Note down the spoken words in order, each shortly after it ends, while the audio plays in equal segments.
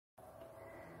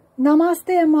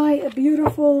Namaste, my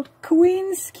beautiful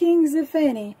queens, kings, if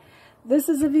any. This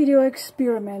is a video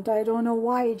experiment. I don't know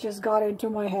why it just got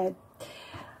into my head.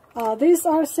 These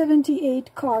are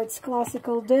 78 cards,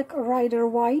 classical deck, Rider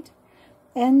White.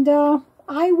 And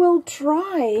I will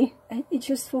try, it's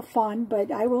just for fun,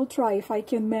 but I will try if I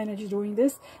can manage doing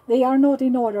this. They are not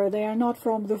in order. They are not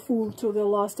from the Fool to the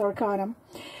Lost Arcanum.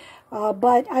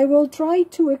 But I will try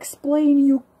to explain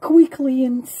you quickly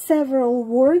in several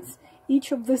words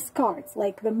each of these cards,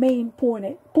 like the main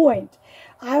point.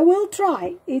 I will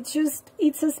try. It's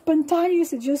a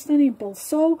spontaneous, it's just an impulse.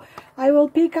 So I will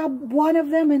pick up one of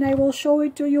them and I will show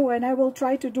it to you, and I will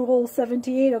try to do all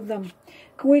 78 of them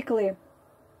quickly.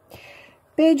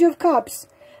 Page of Cups.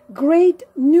 Great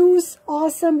news,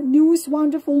 awesome news,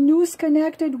 wonderful news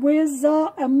connected with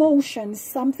emotions.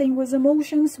 Something with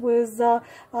emotions, with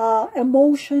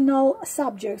emotional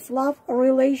subjects, love,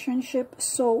 relationship,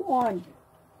 so on.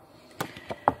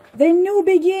 The new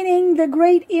beginning, the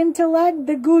great intellect,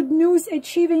 the good news,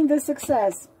 achieving the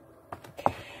success.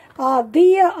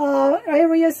 The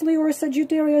Aries, Leo, or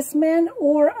Sagittarius man,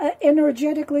 or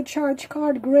energetically charged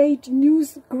card, great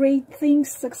news, great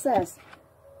things, success.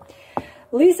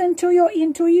 Listen to your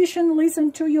intuition,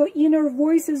 listen to your inner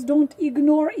voices. Don't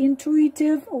ignore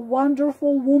intuitive,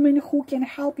 wonderful woman who can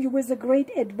help you with a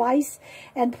great advice.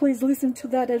 And please listen to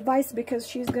that advice, because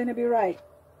she's going to be right.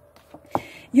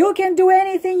 You can do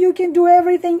anything, you can do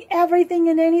everything, everything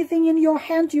and anything in your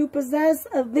hand. You possess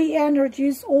the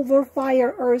energies over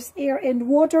fire, earth, air, and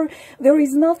water. There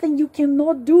is nothing you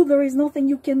cannot do. There is nothing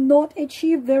you cannot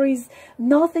achieve. There is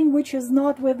nothing which is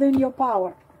not within your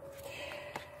power.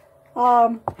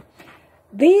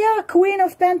 The Queen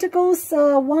of Pentacles,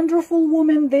 wonderful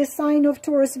woman, the sign of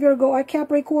Taurus, Virgo, or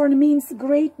Capricorn, means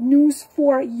great news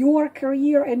for your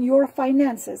career and your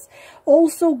finances.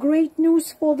 Also great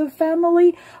news for the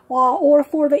family or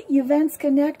for the events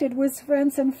connected with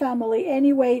friends and family.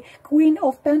 Anyway, Queen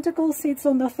of Pentacles sits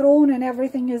on the throne and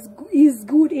everything is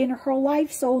good in her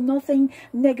life, so nothing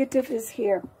negative is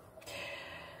here.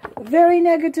 Very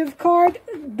negative card,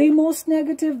 the most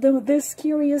negative, the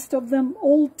scariest of them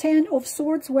all, 10 of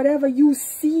Swords. Whatever you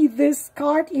see this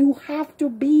card, you have to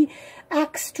be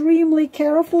extremely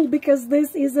careful, because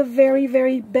this is a very,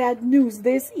 very bad news.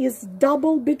 This is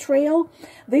double betrayal.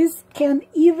 This can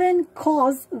even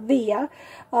cause this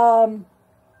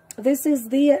is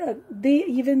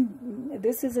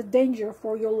a danger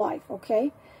for your life,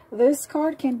 okay? This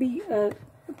card can be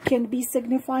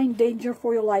signifying danger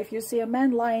for your life. You see a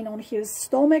man lying on his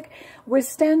stomach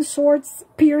with 10 swords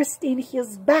pierced in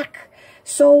his back.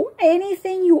 So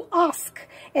anything you ask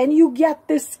and you get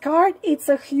this card, it's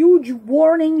a huge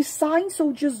warning sign.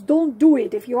 So just don't do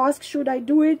it. If you ask, should I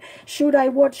do it? Should I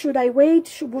what? Should I wait?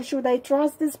 Should I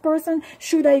trust this person?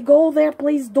 Should I go there?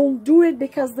 Please don't do it,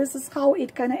 because this is how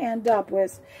it can end up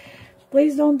with.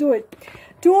 Please don't do it.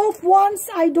 2 of Wands,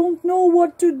 I don't know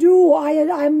what to do.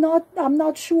 I'm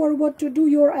not sure what to do.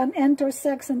 You're an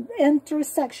intersection,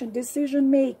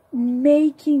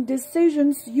 making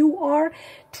decisions. You are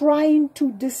trying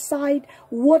to decide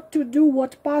what to do,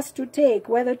 what path to take,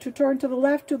 whether to turn to the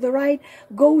left, to the right,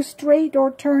 go straight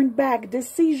or turn back.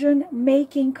 Decision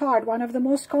making card, one of the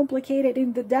most complicated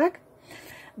in the deck.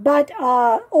 But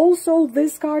also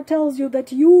this card tells you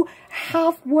that you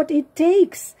have what it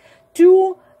takes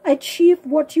to achieve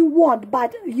what you want,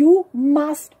 but you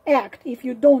must act. If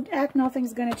you don't act,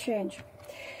 nothing's gonna change.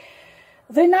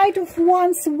 The Knight of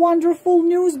Wands, wonderful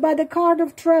news, by the card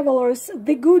of Travelers.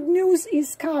 The good news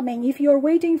is coming. If you're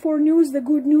waiting for news, the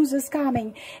good news is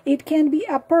coming. It can be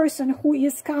a person who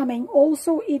is coming.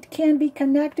 Also, it can be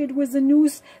connected with the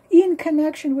news in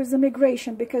connection with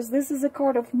immigration, because this is a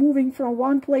card of moving from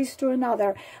one place to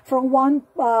another, from one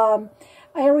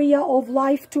area of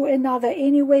life to another.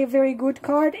 Anyway, very good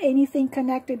card. Anything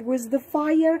connected with the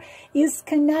fire is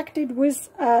connected with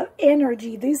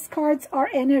energy. These cards are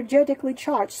energetically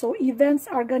charged, so events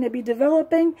are going to be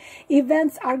developing,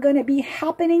 events are going to be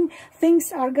happening,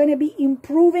 things are going to be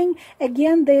improving.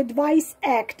 Again, the advice,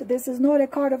 act. This is not a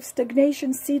card of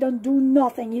stagnation, sit and do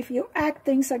nothing. If you act,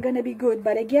 things are going to be good.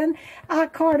 But again, a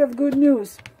card of good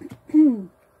news.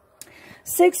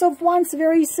 6 of Wands,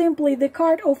 very simply, the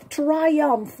card of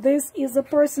triumph. This is a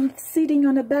person sitting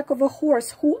on the back of a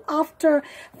horse who, after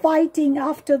fighting,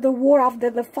 after the war,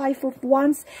 after the 5 of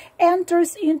Wands,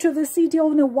 enters into the city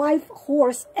on a white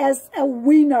horse as a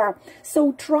winner.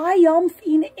 So triumph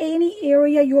in any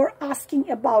area you're asking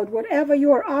about. Whatever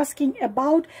you're asking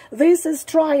about, this is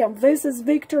triumph, this is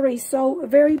victory. So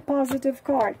very positive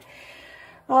card.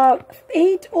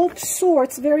 Eight of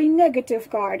Swords, very negative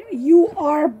card. You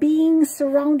are being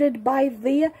surrounded by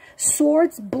the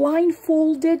swords,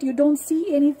 blindfolded. You don't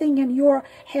see anything and your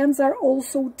hands are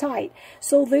also tied.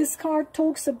 So this card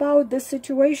talks about the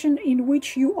situation in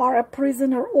which you are a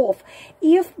prisoner of.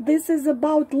 If this is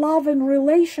about love and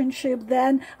relationship,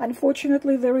 then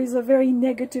unfortunately there is a very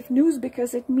negative news,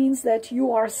 because it means that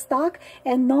you are stuck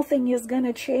and nothing is going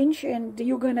to change, and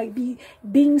you're going to be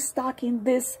being stuck in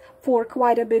this for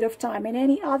quite a bit of time. In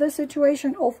any other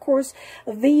situation, of course,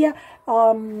 the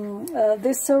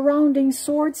surrounding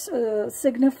swords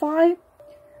signify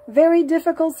very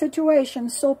difficult situation.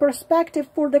 So perspective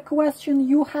for the question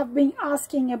you have been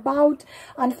asking about,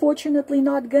 unfortunately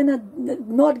not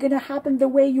gonna happen the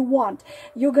way you want.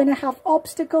 You're gonna have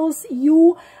obstacles.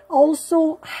 You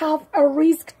also have a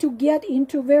risk to get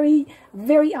into very,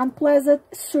 very unpleasant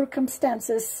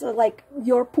circumstances, like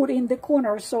you're put in the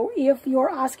corner. So if you're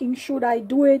asking, should I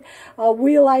do it,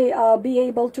 will I be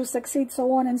able to succeed,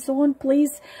 so on and so on,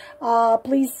 please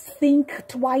please think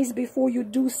twice before you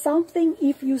do something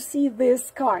if you see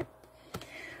this card.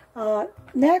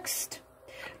 Next,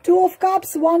 Two of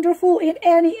Cups, wonderful in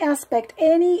any aspect.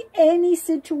 Any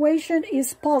situation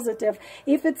is positive.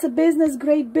 If it's a business,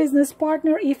 great business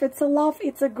partner. If it's a love,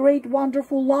 it's a great,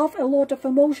 wonderful love. A lot of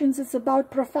emotions. It's about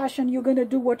profession. You're going to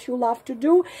do what you love to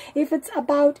do. If it's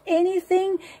about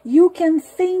anything you can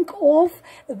think of,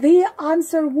 the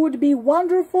answer would be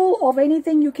wonderful. Of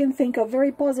anything you can think of.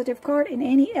 Very positive card in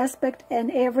any aspect and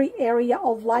every area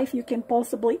of life you can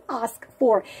possibly ask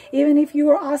for. Even if you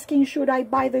are asking, should I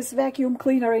buy this vacuum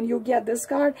cleaner, and you get this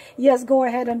card, yes, go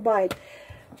ahead and buy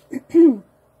it.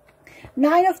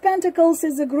 Nine of Pentacles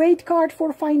is a great card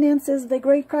for finances, the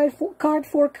great card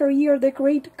for career, the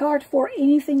great card for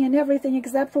anything and everything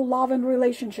except for love and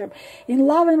relationship. In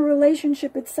love and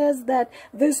relationship, it says that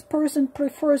this person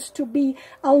prefers to be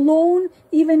alone.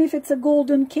 Even if it's a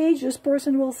golden cage, this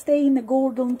person will stay in the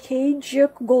golden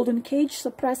cage,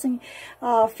 suppressing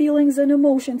feelings and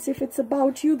emotions. If it's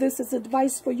about you, this is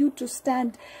advice for you to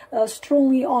stand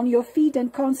strongly on your feet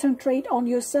and concentrate on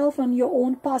yourself and your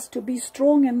own past, to be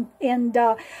strong and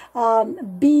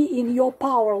be in your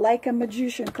power, like a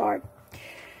magician card.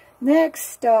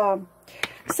 Next,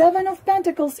 Seven of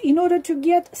Pentacles. In order to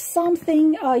get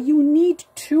something, you need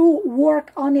to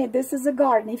work on it. This is a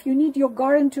garden. If you need your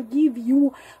garden to give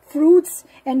you fruits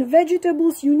and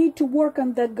vegetables, you need to work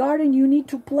on that garden. You need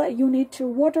to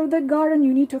water that garden.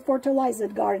 You need to fertilize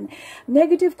that garden.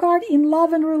 Negative card in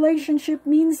love and relationship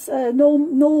means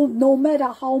no matter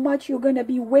how much you're going to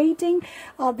be waiting,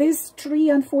 this tree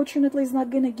unfortunately is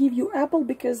not going to give you apple,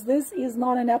 because this is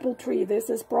not an apple tree. This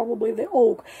is probably the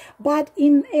oak. But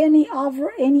in any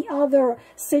other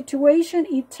situation,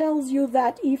 it tells you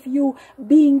that if you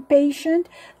being patient,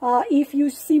 if you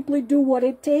simply do what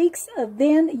it takes,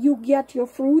 then you get your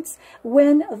fruits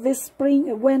when the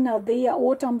spring, when the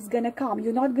autumn's gonna come.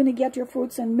 You're not gonna get your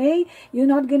fruits in May, you're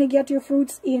not gonna get your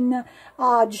fruits in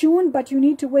June, but you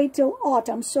need to wait till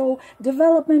autumn. So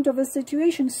development of a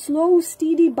situation, slow,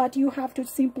 steady, but you have to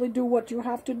simply do what you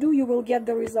have to do. You will get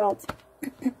the results.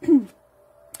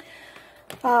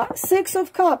 Six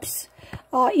of Cups.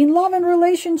 In love and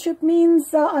relationship means,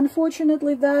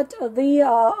 unfortunately, that the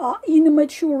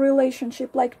immature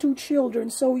relationship, like two children.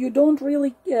 So you don't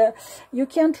really, you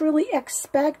can't really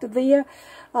expect the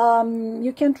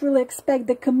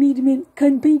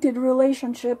committed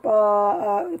relationship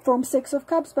from Six of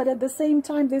Cups. But at the same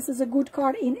time, this is a good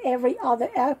card in every other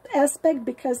aspect,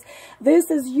 because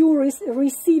this is you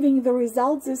receiving the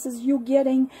results. This is you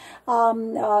getting,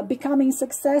 becoming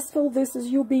successful. This is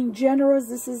you being generous.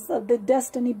 This is the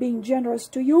destiny being generous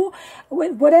to you.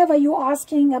 Whatever you're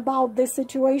asking about this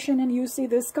situation and you see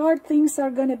this card, things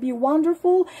are going to be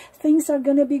wonderful. Things are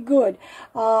going to be good.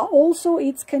 Also,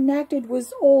 it's connected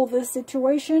with all the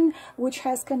situation which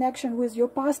has connection with your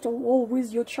past, or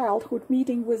with your childhood,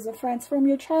 meeting with the friends from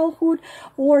your childhood,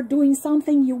 or doing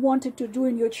something you wanted to do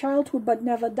in your childhood but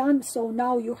never done. So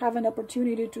now you have an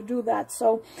opportunity to do that.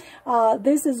 So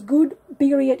this is good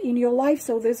period in your life.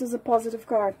 So this is a positive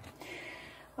card.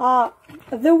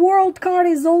 The World card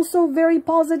is also very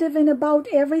positive in about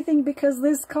everything, because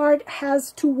this card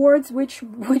has two words which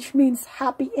means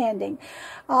happy ending.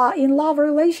 In love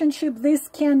relationship, this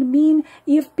can mean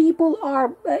if people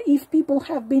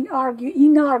have been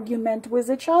in argument with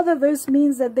each other, this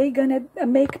means that they're gonna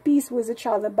make peace with each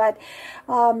other. But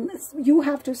you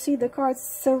have to see the cards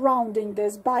surrounding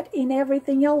this. But in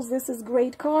everything else, this is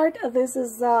great card. This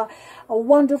is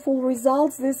wonderful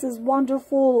results. This is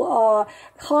wonderful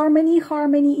harmony,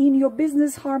 harmony in your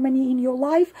business, harmony in your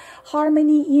life,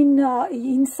 harmony in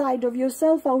inside of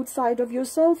yourself, outside of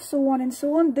yourself, so on and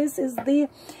so on. This is the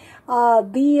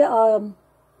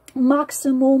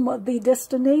maximum, the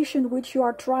destination which you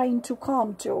are trying to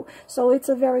come to. So it's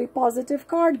a very positive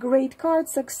card, great card,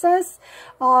 success,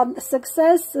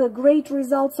 great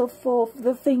results of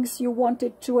the things you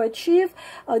wanted to achieve,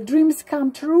 dreams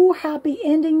come true, happy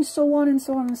ending, so on and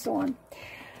so on and so on.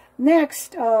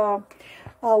 Next,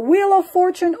 Wheel of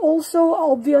Fortune. Also,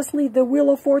 obviously, the Wheel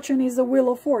of Fortune is a Wheel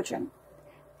of Fortune.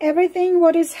 Everything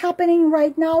what is happening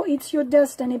right now, it's your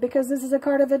destiny, because this is a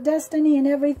card of a destiny, and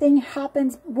everything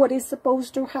happens what is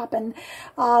supposed to happen.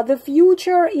 The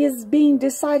future is being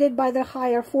decided by the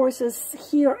higher forces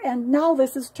here and now.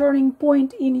 This is turning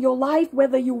point in your life,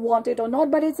 whether you want it or not,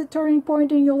 but it's a turning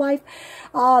point in your life.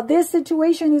 This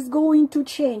situation is going to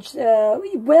change.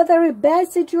 Whether a bad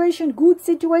situation, good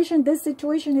situation, this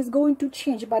situation is going to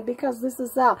change. But because this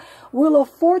is a Wheel of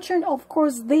Fortune, of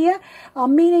course, the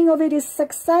meaning of it is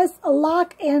success,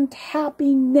 luck, and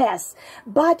happiness.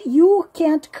 But you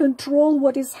can't control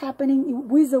what is happening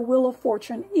with the Wheel of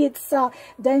Fortune. It's a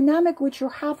dynamic which you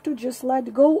have to just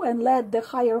let go and let the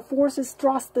higher forces,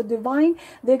 trust the divine.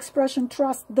 The expression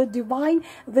trust the divine,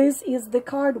 this is the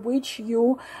card which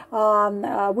you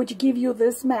which give you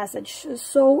this message.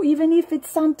 So even if it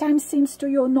sometimes seems to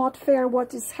you not fair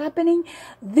what is happening,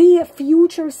 the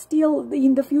future, still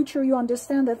in the future, you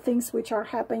understand that things which are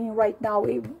happening right now,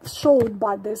 showed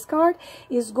by this card,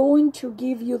 is going to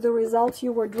give you the results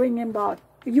you were dreaming about.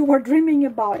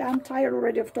 I'm tired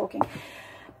already of talking.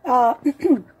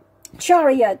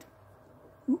 Chariot,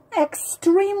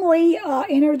 extremely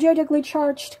energetically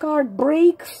charged card.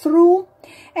 Breakthrough,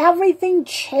 everything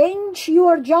change. You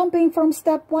are jumping from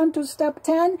step 1 to step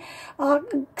 10,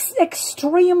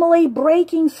 extremely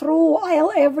breaking through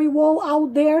every wall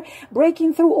out there,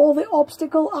 breaking through all the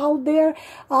obstacle out there.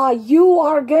 You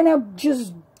are gonna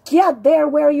just get there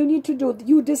where you need to do.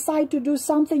 You decide to do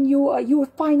something. You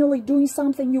finally doing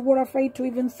something you were afraid to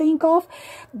even think of.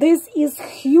 This is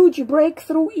huge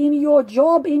breakthrough in your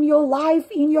job, in your life,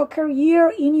 in your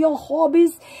career, in your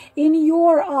hobbies, in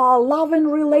your love and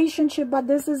relationship. But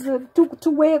this is a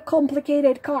two-way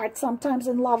complicated card sometimes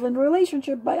in love and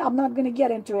relationship, but I'm not going to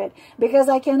get into it because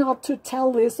I cannot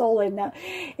tell this all in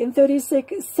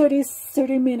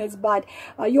 30 minutes. But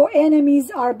your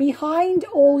enemies are behind,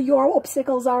 all your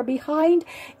obstacles are behind.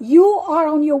 You are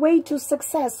on your way to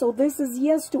success. So this is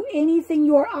yes to anything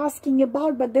you are asking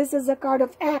about, but this is a card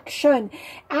of action.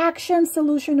 Action,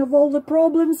 solution of all the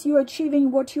problems. You're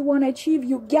achieving what you want to achieve.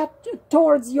 You get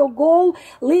towards your goal,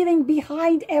 leaving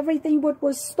behind everything what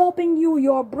was stopping you.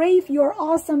 You're brave, you're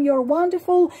awesome, you're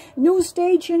wonderful. New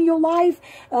stage in your life,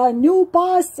 new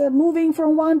path, moving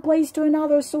from one place to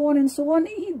another, so on and so on.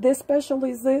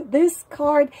 Especially this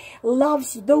card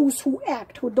loves those who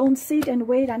act, who don't sit and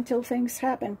wait until things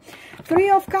happen. Three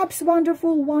of Cups,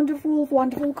 wonderful, wonderful,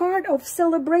 wonderful card of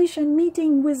celebration.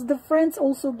 Meeting with the friends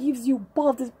also gives you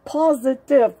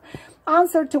positive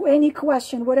answer to any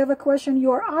question. Whatever question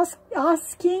you're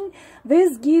asking,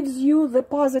 this gives you the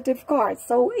positive card.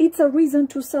 So it's a reason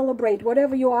to celebrate.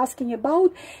 Whatever you're asking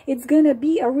about, it's gonna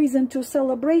be a reason to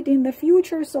celebrate in the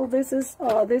future. So this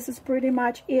is pretty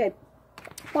much it.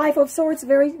 Five of Swords,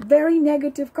 very, very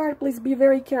negative card. Please be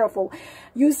very careful.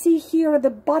 You see here the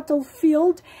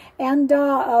battlefield and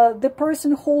the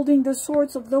person holding the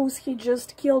swords of those he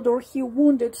just killed or he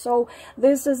wounded. So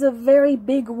this is a very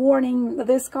big warning.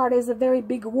 This card is a very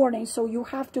big warning. So you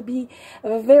have to be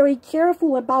very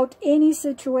careful about any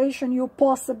situation you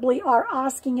possibly are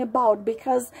asking about,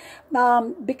 because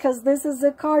this is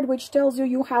a card which tells you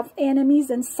you have enemies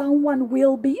and someone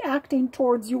will be acting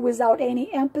towards you without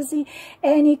any empathy,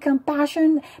 any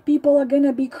compassion. People are going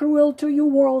to be cruel to you.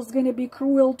 World's going to be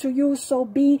cruel to you. So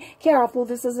be careful.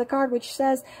 This is a card which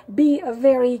says be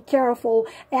very careful.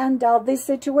 And this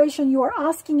situation you are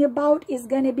asking about is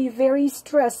going to be very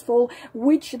stressful,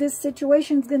 which this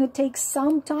situation is going to take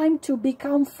some time to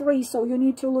become free. So you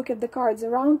need to look at the cards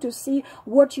around to see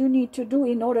what you need to do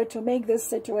in order to make this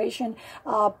situation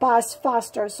pass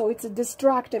faster. So it's a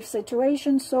destructive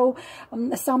situation. So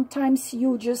sometimes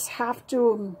you just have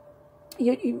to...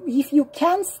 if you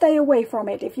can stay away from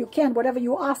it, if you can, whatever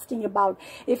you're asking about,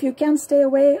 if you can stay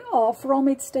away from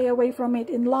it, stay away from it.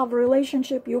 In love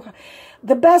relationship,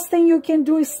 the best thing you can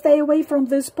do is stay away from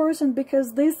this person,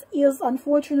 because this is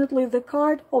unfortunately the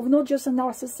card of not just a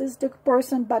narcissistic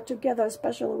person, but together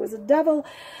especially with the devil.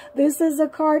 This is a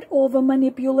card of a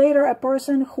manipulator, a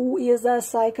person who is a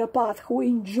psychopath, who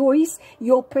enjoys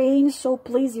your pain. So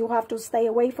please, you have to stay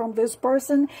away from this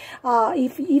person.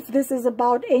 If this is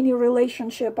about any relationship,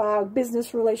 relationship,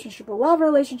 business relationship, or love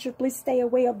relationship, please stay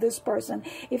away of this person.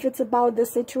 If it's about the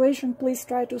situation, please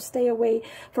try to stay away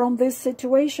from this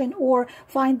situation, or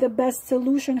find the best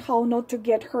solution how not to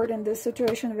get hurt in this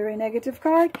situation. Very negative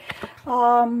card.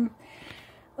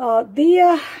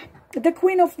 The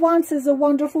Queen of Wands is a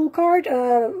wonderful card,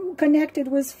 connected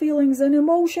with feelings and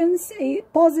emotions, a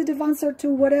positive answer to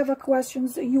whatever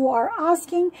questions you are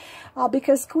asking,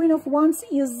 because Queen of Wands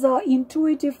is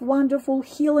intuitive, wonderful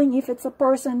healing. If it's a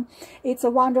person, it's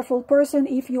a wonderful person.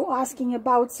 If you're asking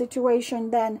about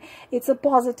situation, then it's a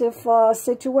positive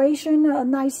situation, a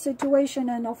nice situation.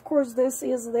 And of course, this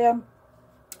is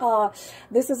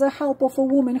a help of a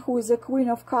woman who is a Queen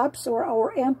of Cups,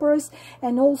 or Empress,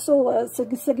 and also a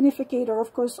significator,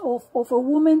 of course, of a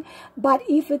woman. But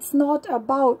if it's not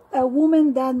about a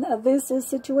woman, then this is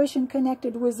situation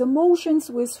connected with emotions,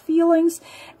 with feelings,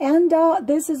 and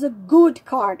this is a good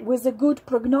card with a good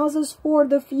prognosis for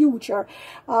the future,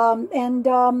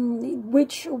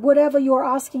 which whatever you're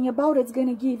asking about, it's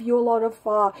going to give you a lot of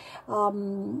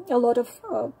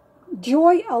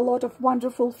joy, a lot of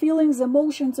wonderful feelings,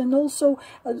 emotions, and also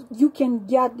you can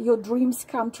get your dreams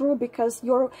come true, because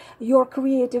your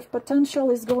creative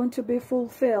potential is going to be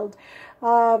fulfilled.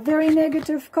 Very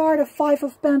negative card, a Five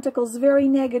of Pentacles, very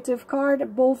negative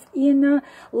card, both in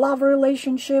love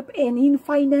relationship and in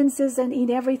finances and in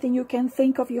everything you can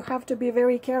think of. You have to be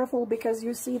very careful, because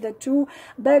you see the two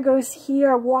beggars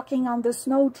here walking on the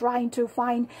snow, trying to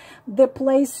find the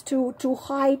place to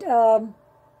hide.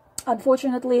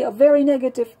 Unfortunately, a very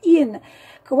negative in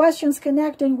questions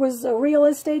connecting with real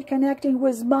estate, connecting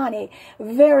with money,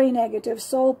 very negative.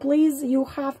 So please, you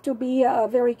have to be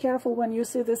very careful when you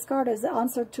see this card as the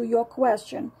answer to your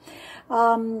question.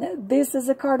 This is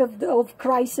a card of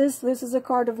crisis. This is a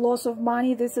card of loss of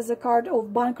money. This is a card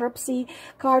of bankruptcy,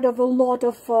 card of a lot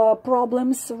of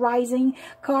problems rising,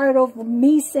 card of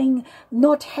missing,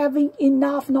 not having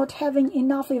enough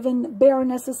even bare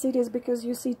necessities, because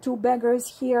you see two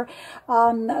beggars here.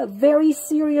 Very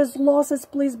serious losses.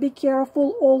 Please be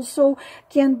careful. Also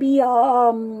can be,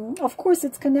 of course,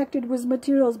 it's connected with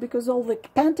materials, because all the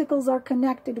pentacles are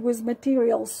connected with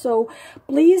materials. So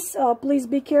please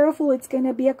be careful. It's going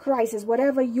to be a crisis.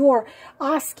 Whatever you're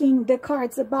asking the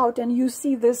cards about and you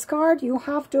see this card, you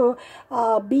have to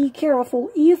be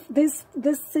careful. If this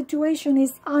situation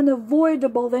is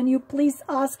unavoidable, then you please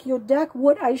ask your deck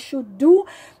what I should do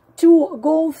to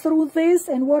go through this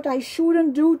and what I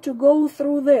shouldn't do to go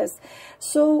through this.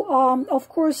 So of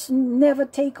course, never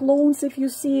take loans if you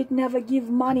see it, never give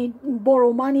money,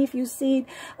 borrow money if you see it,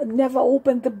 never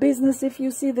open the business if you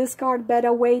see this card,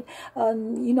 better wait.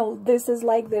 You know, this is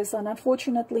like this, and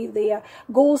unfortunately the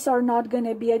goals are not going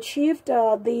to be achieved.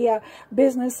 The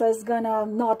business is gonna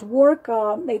not work.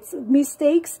 It's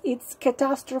mistakes, it's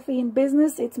catastrophe in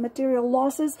business, it's material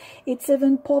losses, it's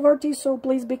even poverty. So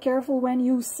please be careful when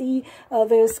you see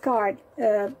this card.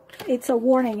 It's a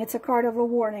warning. It's a card of a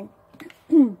warning.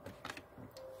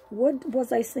 What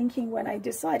was I thinking when I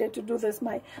decided to do this?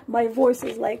 My voice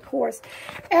is like hoarse.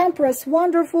 Empress,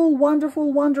 wonderful,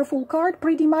 wonderful, wonderful card,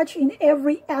 pretty much in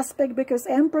every aspect, because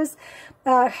Empress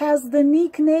has the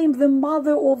nickname the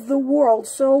mother of the world.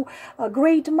 So a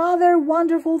great mother,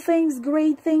 wonderful things,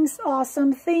 great things,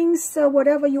 awesome things,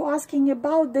 whatever you're asking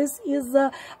about. This is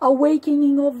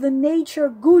awakening of the nature,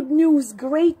 good news,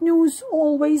 great news,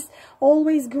 always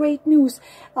great news.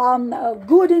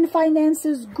 Good in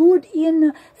finances, good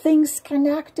in things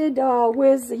connected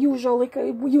with usually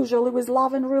with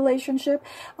love and relationship.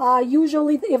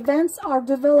 Usually the events are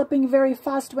developing very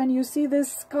fast. When you see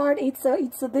this card, it's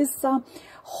this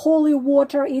holy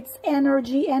water, it's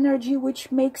energy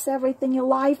which makes everything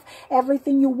alive.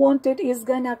 Everything you wanted is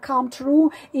gonna come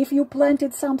true. If you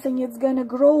planted something, it's gonna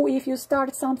grow. If you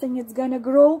start something, it's gonna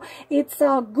grow. It's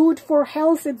good for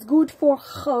health, it's good for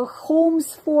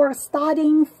homes, for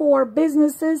studying, for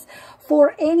businesses,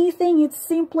 for anything. It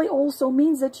simply also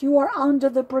means that you are under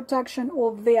the protection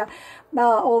of the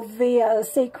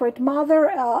sacred mother,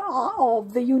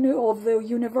 of the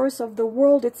universe, of the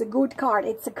world. It's a good card.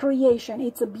 It's a creation.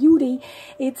 It's a beauty.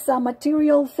 It's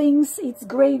material things. It's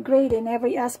great in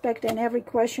every aspect and every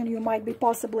question you might be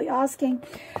possibly asking.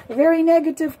 Very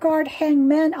negative card,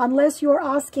 Hangman, unless you're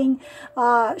asking,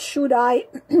 should I...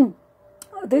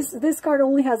 This card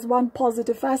only has one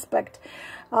positive aspect.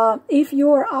 If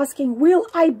you're asking, will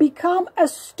I become a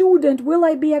student? Will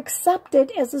I be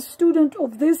accepted as a student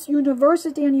of this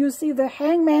university? And you see the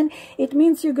Hangman, it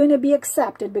means you're going to be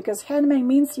accepted, because Hangman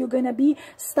means you're going to be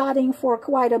studying for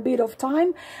quite a bit of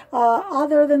time.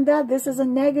 Other than that, this is a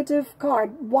negative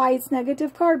card. Why it's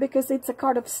negative card? Because it's a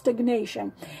card of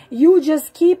stagnation. You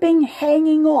just keeping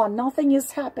hanging on. Nothing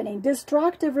is happening.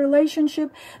 Destructive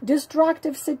relationship,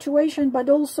 destructive situation, but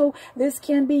also this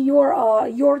can be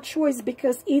your choice,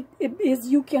 because it is,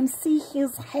 you can see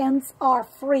his hands are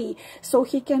free, so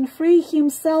he can free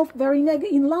himself. Very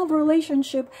negative in love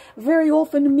relationship very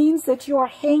often means that you are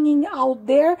hanging out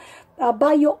there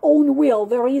by your own will.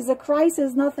 There is a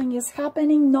crisis, nothing is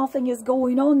happening, nothing is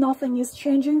going on, nothing is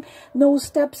changing, no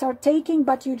steps are taking,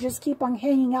 but you just keep on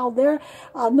hanging out there.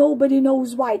 Nobody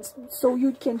knows why, so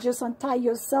you can just untie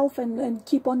yourself and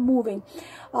keep on moving.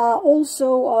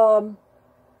 Also,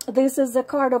 this is a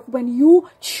card of when you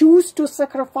choose to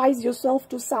sacrifice yourself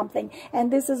to something,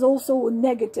 and this is also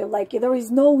negative, like there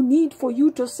is no need for you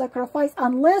to sacrifice,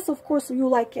 unless of course you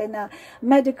like in a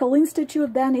medical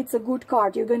institute, then it's a good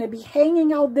card. You're going to be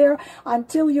hanging out there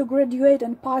until you graduate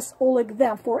and pass all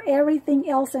exam. For everything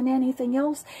else and anything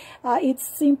else, it's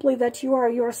simply that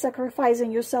you're sacrificing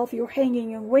yourself, you're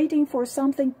hanging and waiting for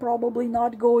something probably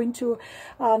not going to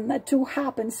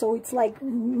happen. So it's like,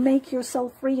 make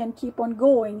yourself free and keep on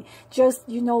going. Just,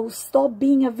 you know, stop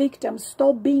being a victim.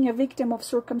 Stop being a victim of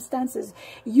circumstances.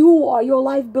 Your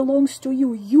life belongs to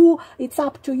you. It's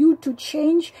up to you to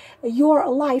change your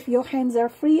life. Your hands are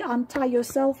free. Untie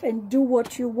yourself and do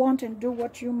what you want and do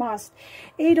what you must.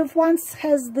 Eight of Wands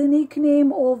has the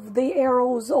nickname of the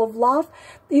arrows of love.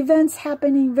 Events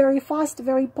happening very fast,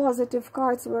 very positive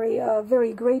cards,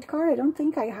 very great card. I don't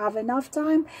think I have enough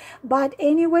time, but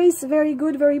anyways, very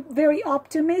good, very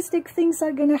optimistic. Things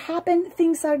are gonna happen,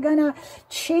 things are gonna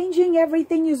changing,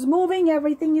 everything is moving,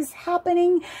 everything is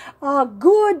happening.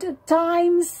 Good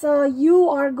times, you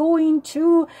are going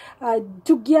to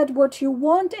get what you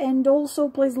want. And also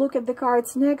please look at the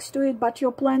cards next to it, but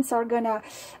your plans are gonna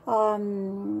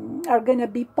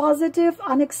be positive.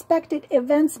 Unexpected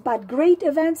events, but great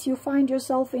events. You find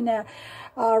yourself in a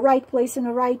right place in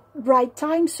a right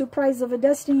time. Surprise of a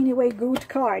destiny. Anyway, good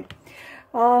card.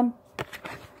 A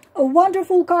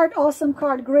wonderful card, awesome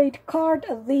card, great card.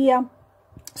 The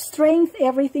strength,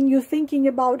 everything you're thinking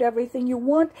about, everything you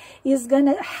want is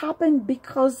gonna happen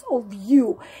because of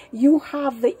you. You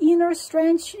have the inner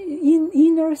strength,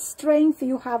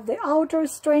 you have the outer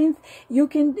strength. You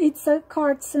can, it's a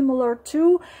card similar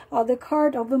to the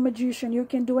card of the magician. You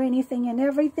can do anything and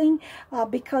everything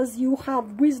because you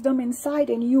have wisdom inside,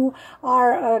 and you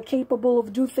are capable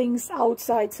of do things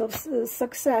outside of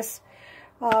success.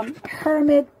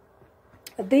 Hermit.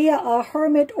 The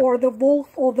hermit or the wolf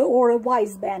or a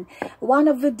wise man. One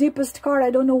of the deepest card. I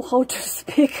don't know how to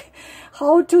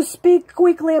speak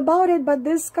quickly about it, but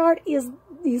this card is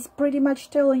pretty much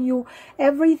telling you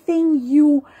everything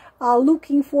you are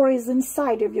looking for is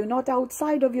inside of you, not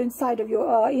outside of you, inside of you.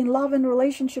 In love and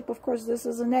relationship, of course, this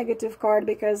is a negative card,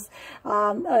 because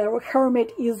a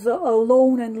hermit is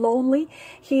alone and lonely.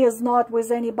 He is not with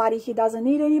anybody, he doesn't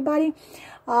need anybody.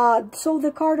 So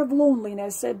the card of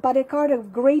loneliness, but a card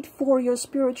of great for your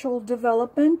spiritual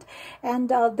development. And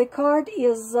the card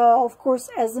is, of course,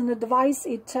 as an advice,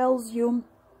 it tells you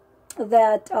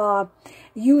that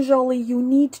usually you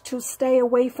need to stay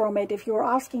away from it. If you're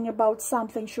asking about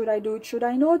something, should I do it, should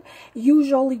I not,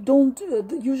 usually don't,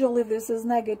 usually this is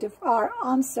negative. Our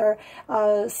answer,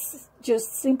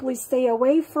 just simply stay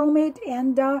away from it.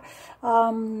 And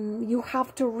you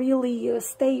have to really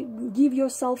give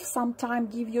yourself some time,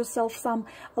 give yourself some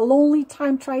lonely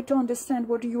time. Try to understand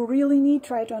what you really need,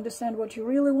 try to understand what you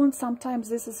really want. Sometimes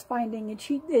this is finding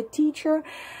a teacher.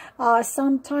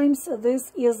 Sometimes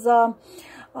this is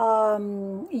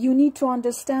you need to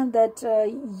understand that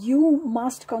you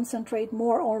must concentrate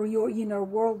more on your inner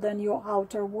world than your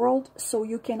outer world, so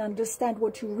you can understand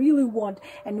what you really want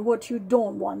and what you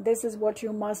don't want. This is what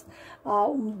you must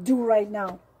do right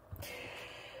now.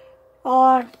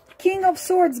 King of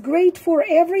Swords, great for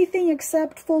everything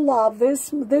except for love.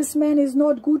 This man is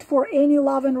not good for any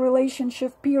love and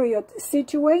relationship, period.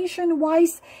 Situation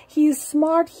wise, he is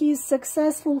smart, he is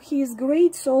successful, he is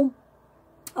great. So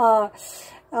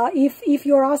if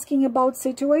you're asking about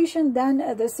situation,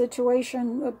 then the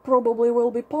situation probably will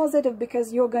be positive,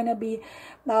 because you're gonna be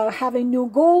having new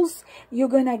goals. You're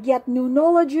gonna get new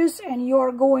knowledges, and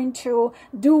you're going to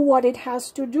do what it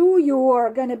has to do. You are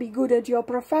gonna be good at your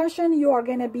profession. You are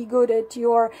gonna be good at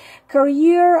your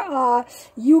career.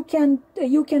 You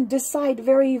can decide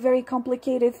very, very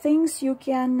complicated things. You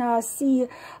can see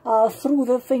through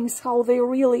the things how they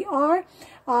really are.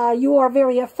 You are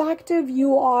very effective.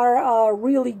 You are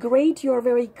really great. You are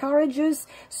very courageous.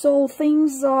 So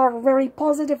things are very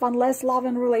positive, unless love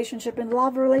and relationship. And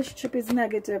love relationship is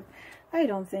negative. I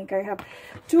don't think I have.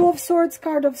 Two of Swords,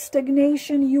 card of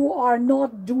stagnation. You are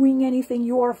not doing anything.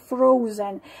 You are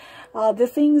frozen. The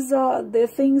things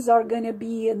are going to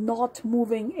be not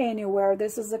moving anywhere.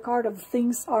 This is a card of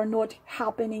things are not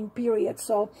happening, period.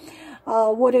 So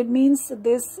what it means,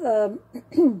 this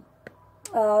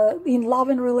in love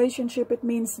and relationship, it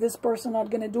means this person not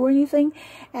going to do anything.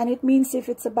 And it means if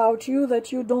it's about you,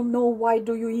 that you don't know why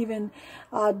do you even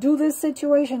do this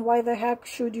situation. Why the heck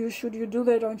should you do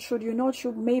that, or should you not?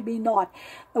 Should maybe not.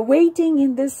 Waiting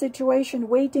in this situation,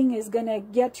 waiting is going to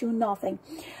get you nothing.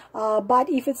 But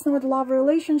if it's not love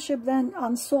relationship, then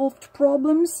unsolved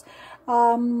problems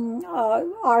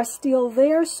are still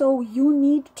there. So you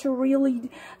need to really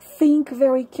think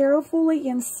very carefully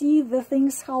and see the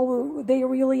things how they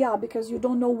really are, because you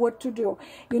don't know what to do.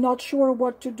 You're not sure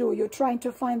what to do. You're trying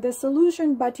to find the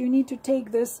solution, but you need to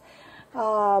take this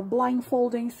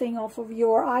blindfolding thing off of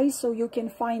your eyes so you can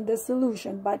find the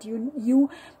solution. But you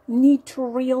need to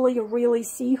really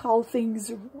see how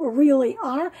things really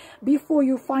are before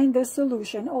you find the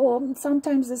solution. Or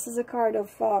sometimes this is a card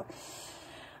of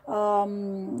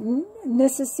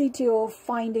necessity of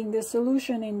finding the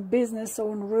solution in business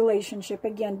or in relationship.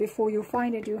 Again, before you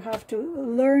find it, you have to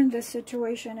learn the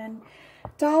situation. And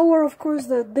Tower, of course,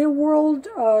 the world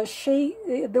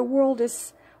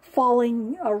is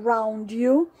falling around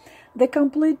you. The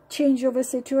complete change of a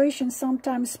situation,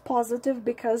 sometimes positive,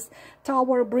 because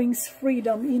Tower brings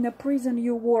freedom. In a prison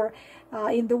you were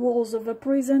in the walls of a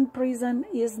prison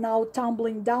is now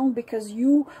tumbling down because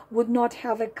you would not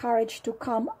have a courage to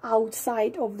come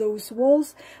outside of those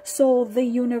walls. So the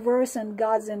universe and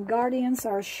gods and guardians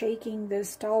are shaking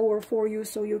this tower for you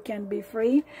so you can be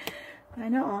free. I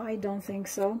know, I don't think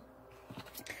so.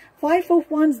 Five of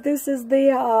Wands, this is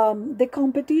the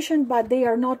competition, but they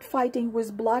are not fighting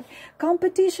with blood.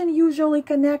 Competition usually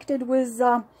connected with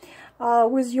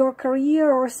your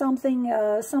career or something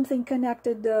something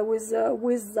connected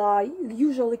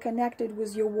usually connected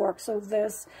with your work. So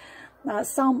there's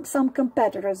some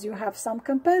competitors. You have some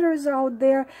competitors out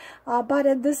there, but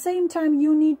at the same time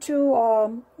you need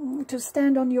to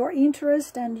stand on your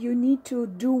interest, and you need to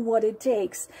do what it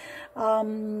takes.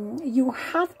 You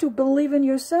have to believe in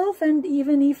yourself, and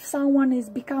even if someone is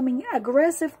becoming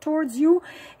aggressive towards you,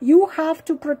 you have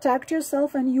to protect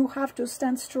yourself, and you have to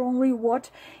stand strongly what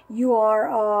you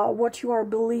are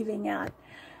believing at.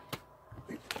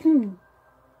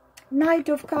 Knight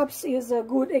of Cups is a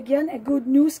good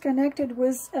news connected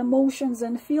with emotions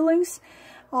and feelings.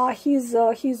 He's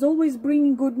always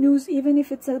bringing good news, even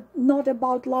if it's not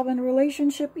about love and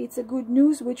relationship. It's a good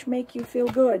news which make you feel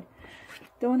good.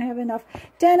 Don't have enough.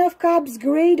 10 of Cups,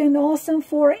 great and awesome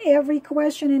for every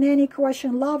question and any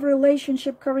question. Love,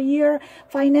 relationship, career,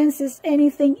 finances,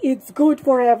 anything. It's good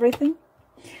for everything.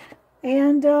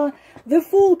 And the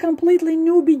Fool, completely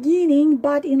new beginning,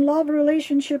 but in love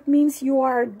relationship means you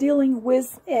are dealing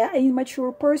with an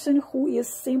immature person who is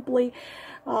simply,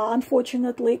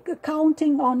 unfortunately,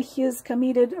 counting on his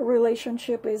committed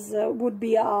relationship would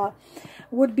be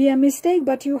a mistake,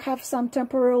 but you have some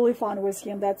temporarily fun with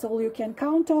him. That's all you can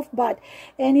count off. But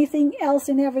anything else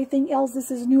and everything else, this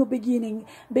is new beginning.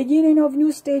 Beginning of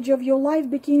new stage of your life,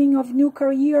 beginning of new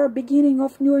career, beginning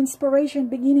of new inspiration,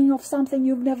 beginning of something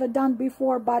you've never done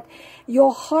before, but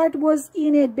your heart was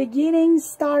in it. Beginning,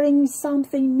 starting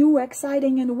something new,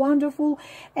 exciting and wonderful,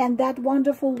 and that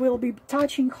wonderful will be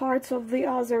touching hearts of the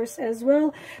others as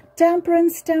well.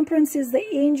 Temperance, temperance is the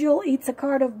angel. It's a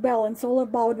card of balance, all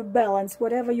about balance.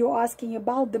 Whatever you're asking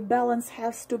about, the balance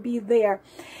has to be there.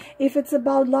 If it's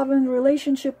about love and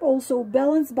relationship, also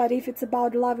balance. But if it's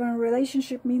about love and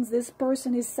relationship, means this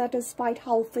person is satisfied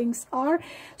how things are.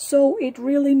 So it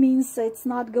really means it's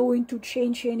not going to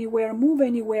change anywhere, move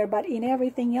anywhere. But in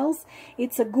everything else,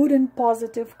 it's a good and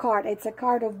positive card. It's a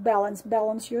card of balance.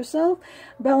 Balance yourself,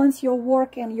 balance your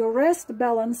work and your rest,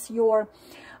 balance your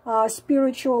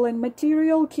spiritual and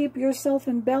material. Keep yourself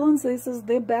in balance. This is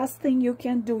the best thing you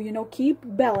can do. You know, keep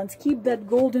balance, keep that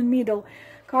golden middle.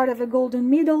 Card of a golden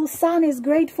middle. Sun is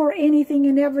great for anything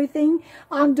and everything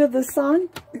under the sun.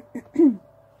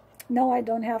 No, I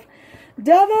don't have.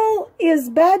 Devil is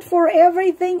bad for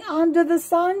everything under the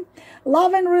sun.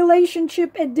 Love and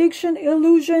relationship, addiction,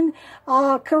 illusion,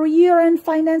 career and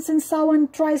finance, and someone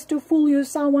tries to fool you,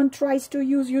 someone tries to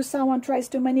use you, someone tries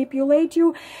to manipulate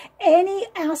you. Any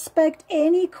aspect,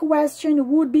 any question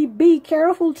would be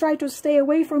careful, try to stay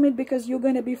away from it, because you're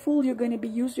going to be fooled, you're going to be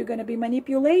used, you're going to be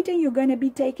manipulating, you're going to be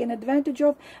taken advantage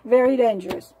of. Very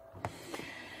dangerous.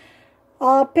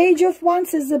 Page of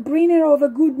Wands is the bringer of a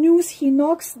good news. He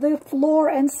knocks the floor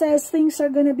and says things are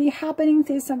going to be happening.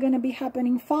 Things are going to be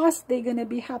happening fast. They're going to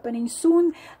be happening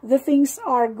soon. The things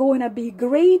are going to be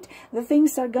great. The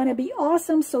things are going to be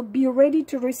awesome. So be ready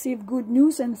to receive good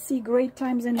news and see great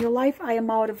times in your life. I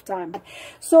am out of time.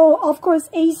 So, of course,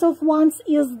 Ace of Wands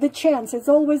is the chance. It's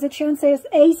always a chance.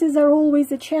 Aces are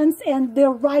always a chance and the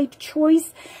right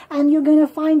choice. And you're going to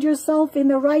find yourself in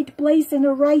the right place in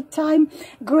the right time.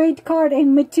 Great card.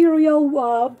 And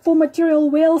material, for material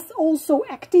wealth, also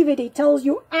activity, tells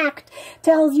you act,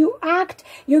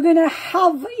 you're gonna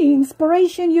have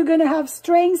inspiration, you're gonna have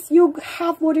strength, you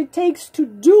have what it takes to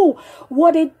do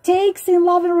what it takes in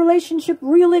love and relationship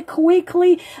really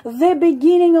quickly. The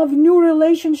beginning of new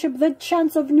relationship, the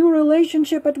chance of new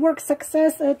relationship at work,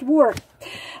 success at work.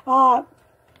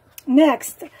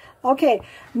 Next. Okay,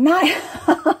 nine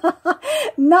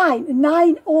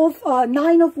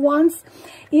of Wands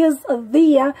is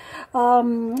the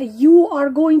you are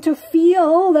going to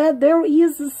feel that there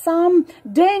is some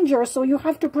danger, so you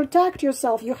have to protect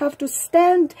yourself. You have to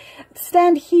stand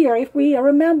here. If we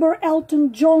remember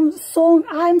Elton John's song,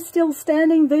 I'm Still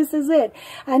Standing, this is it.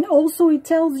 And also it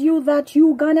tells you that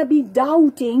you're gonna be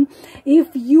doubting if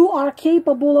you are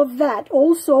capable of that.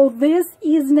 Also, this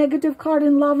is negative card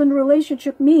in love and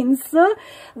relationship, means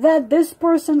that this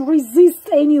person resists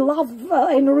any love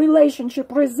and relationship,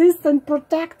 resists and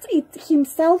protects it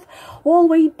himself,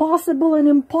 always possible and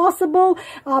impossible,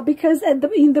 because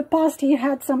in the past he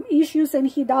had some issues and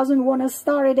he doesn't want to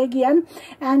start it again.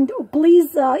 And please,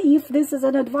 if this is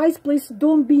an advice, please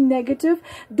don't be negative,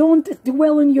 don't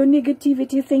dwell in your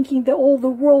negativity thinking that all the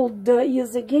world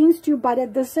is against you, but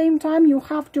at the same time you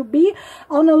have to be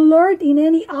on alert in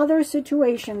any other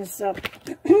situations.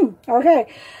 Okay.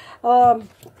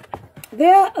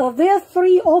 They're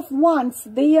Three of Wands,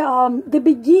 the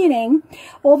beginning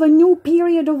of a new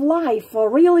period of life, a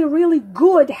really, really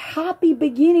good, happy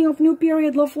beginning of new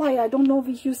period of life. I don't know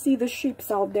if you see the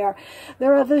ships out there.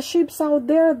 There are the ships out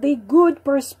there, the good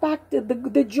perspective,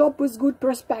 the job with good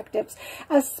perspectives,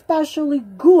 especially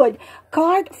good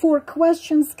card for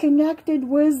questions connected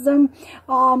with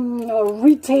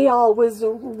retail,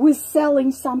 with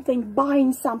selling something,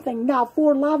 buying something. Now,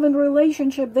 for love and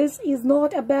relationship, this is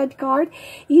not a bad card.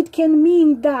 It can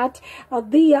mean that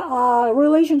the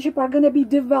relationship are going to be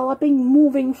developing,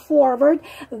 moving forward.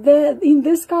 In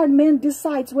this card, man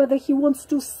decides whether he wants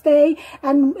to stay,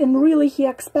 and really he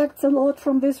expects a lot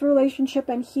from this relationship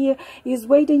and he is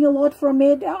waiting a lot from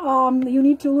it. You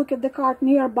need to look at the card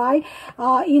nearby.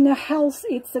 In a health,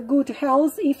 it's a good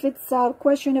health. If it's a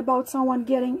question about someone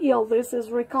getting ill, this is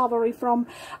recovery from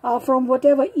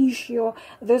whatever issue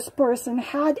this person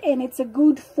had, and it's a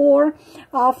good for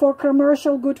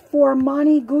commercial, good for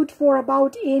money, good for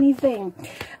about anything.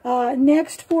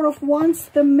 Next, Four of Wands,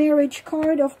 the marriage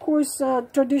card. Of course,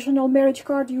 traditional marriage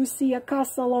card, you see a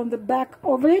castle on the back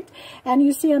of it, and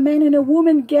you see a man and a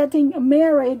woman getting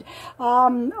married.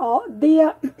 One of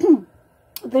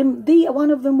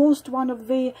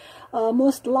the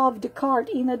most loved card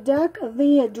in a deck.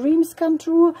 The dreams come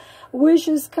true,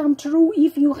 wishes come true.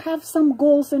 If you have some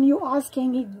goals and you're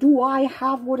asking, do I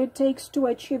have what it takes to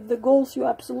achieve the goals, you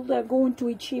absolutely are going to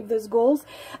achieve these goals.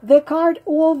 The card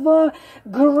of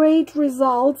great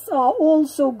results,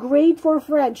 also great for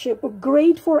friendship,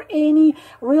 great for any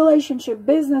relationship,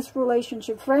 business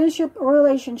relationship, friendship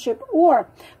relationship, or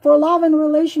for love and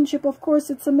relationship. Of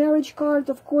course, it's a marriage card.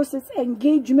 Of course, it's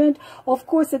engagement. Of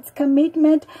course, it's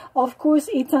commitment. Of course,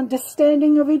 it's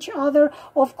understanding of each other.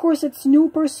 Of course, it's new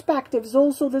perspectives.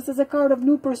 Also, this is a card of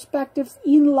new perspectives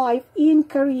in life, in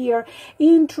career,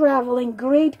 in traveling.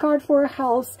 Great card for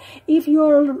health. If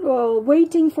you're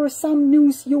waiting for some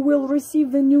news, you will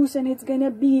receive the news, and it's going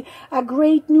to be a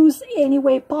great news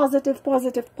anyway. Positive,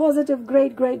 positive, positive.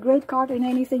 Great, great, great card in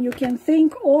anything you can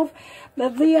think of. The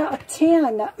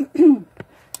 10.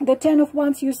 The 10 of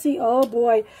Wands, you see, oh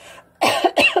boy.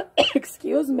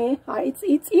 Excuse me. It's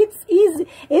easy.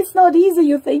 It's not easy.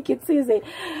 You think it's easy.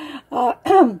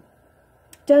 10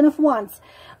 of Wands.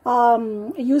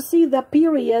 You see the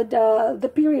period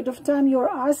of time you're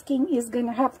asking is going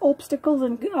to have obstacles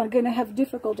and are going to have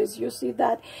difficulties. You see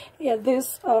that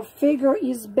this figure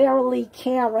is barely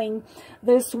carrying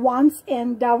this once,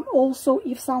 and also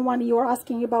if someone you're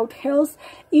asking about health,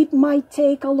 it might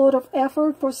take a lot of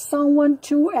effort for someone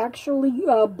to actually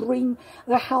bring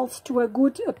the health to a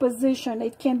good position.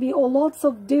 It can be lots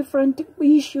of different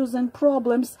issues and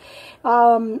problems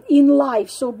in life.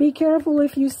 So be careful.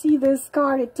 If you see this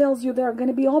card, it tells you there are going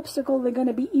to be obstacles, there are going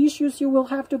to be issues you will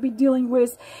have to be dealing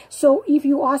with. So if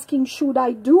you're asking, should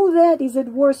I do that? Is it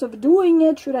worth of doing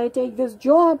it? Should I take this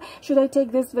job? Should I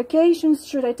take this vacations?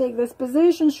 Should I take this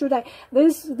position? Should I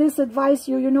this advice?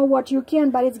 You know what, you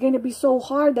can, but it's going to be so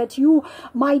hard that you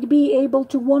might be able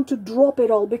to want to drop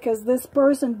it all, because this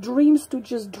person dreams to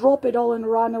just drop it all and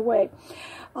run away.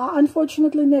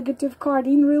 Unfortunately, negative card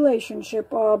in relationship,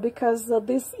 because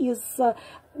this is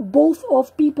both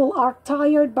of people are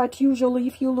tired, but usually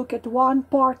if you look at one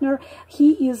partner,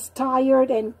 he is tired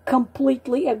and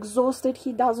completely exhausted.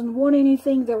 He doesn't want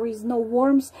anything. There is no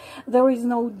warmth, there is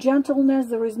no gentleness,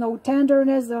 there is no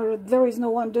tenderness, there is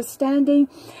no understanding.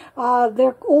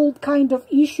 They're all kind of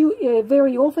issue.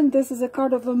 Very often this is a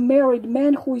card of a married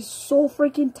man who is so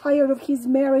freaking tired of his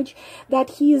marriage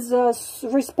that his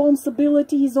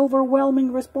responsibility is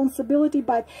overwhelming responsibility.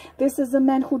 But this is a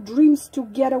man who dreams to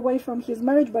get away from his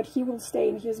marriage, but he will stay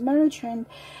in his marriage and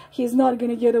he's not going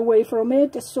to get away from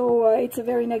it. So it's a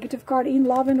very negative card in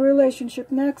love and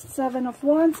relationship. Next, Seven of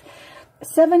Wands.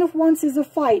 Seven of Wands is a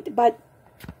fight, but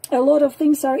a lot of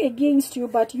things are against you.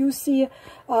 But you see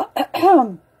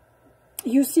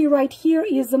you see right here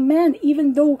is a man,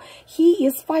 even though he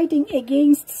is fighting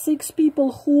against 6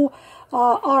 people who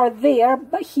are there,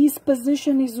 but his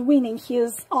position is winning. He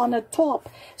is on the top,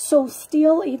 so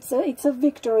still it's a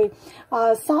victory.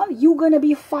 So you're gonna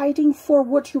be fighting for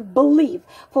what you believe,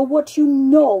 for what you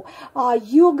know.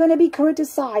 You're gonna be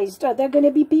criticized. There are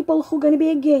gonna be people who are gonna be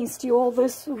against you. All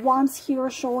this ones here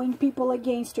showing people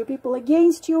against you, people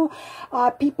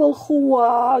who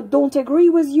don't agree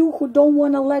with you, who don't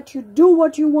want to let you do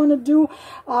what you want to do.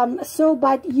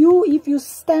 But you, if you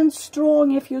stand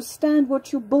strong, if you stand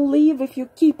what you believe, if you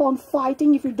keep on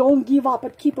fighting, if you don't give up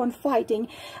but keep on fighting,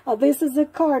 this is a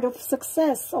card of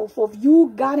success, of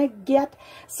you gonna get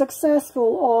successful.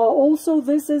 Also,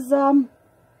 this is a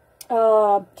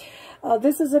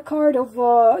card of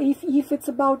if it's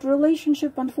about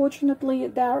relationship. Unfortunately,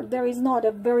 there is not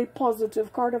a very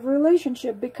positive card of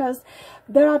relationship, because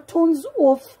there are tons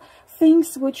of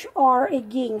things which are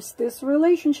against this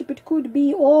relationship. It could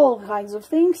be all kinds of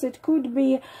things. It could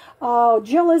be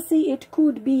jealousy, it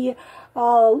could be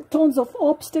tons of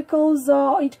obstacles,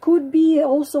 it could be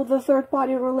also the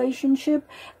third-party relationship,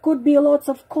 could be lots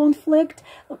of conflict,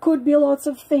 could be lots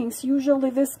of things. Usually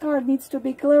this card needs to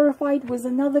be clarified with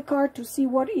another card to see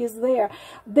what is there.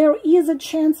 There is a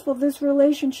chance for this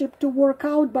relationship to work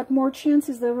out, but more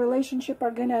chances the relationship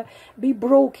are gonna be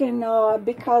broken,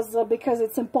 because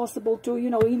it's impossible to, you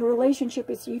know, in relationship,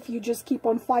 it's if you just keep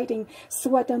on fighting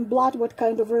sweat and blood, what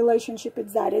kind of relationship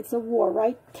is that? It's a war,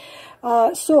 right?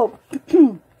 So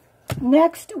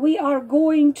next we are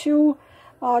going to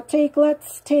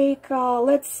let's take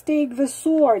the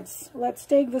swords. Let's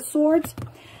take the swords,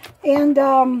 and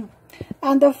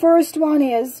the first one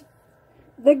is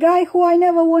the guy who I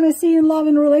never want to see in love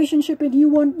and relationship, and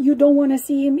you don't want to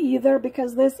see him either,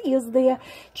 because this is the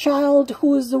child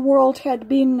whose world had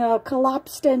been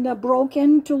collapsed and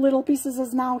broken to little pieces,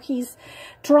 as now he's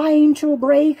trying to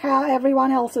break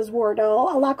everyone else's world.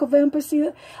 A lack of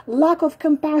empathy, lack of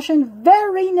compassion,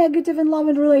 very negative in love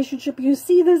and relationship. You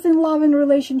see this in love and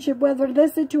relationship, whether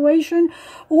this situation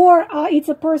or it's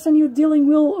a person you're dealing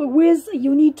with,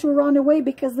 you need to run away,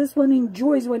 because this one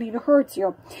enjoys when it hurts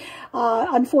you.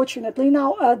 Unfortunately,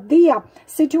 now the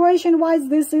situation-wise,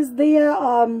 this is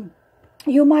the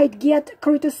you might get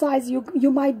criticized.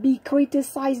 You might be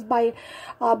criticized by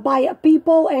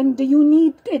people, and you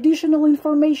need additional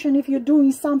information if you're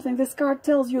doing something. This card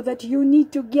tells you that you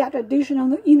need to get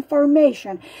additional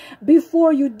information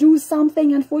before you do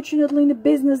something. Unfortunately, in the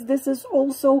business, this is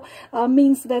also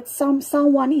means that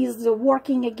someone is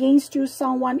working against you.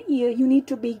 Someone, you need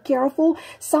to be careful.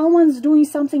 Someone's doing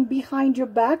something behind your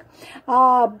back.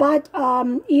 But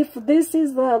if this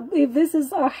is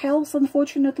a health,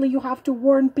 unfortunately, you have to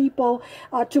warn people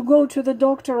to go to the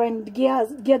doctor and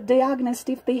get diagnosed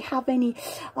if they have any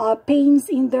pains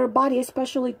in their body.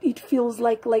 Especially, it feels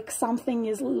like something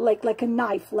is like a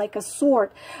knife, like a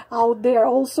sword out there.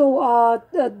 Also,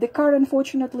 the card,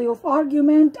 unfortunately, of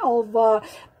argument, of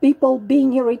people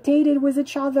being irritated with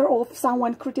each other, or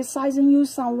someone criticizing you,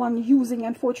 someone using,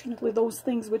 unfortunately, those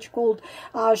things which called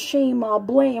shame,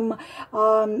 blame,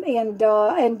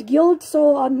 and guilt.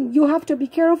 So you have to be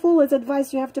careful. As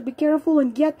advice, you have to be careful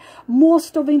and get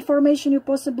most of the information you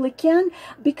possibly can,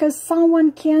 because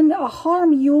someone can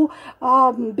harm you,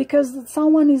 because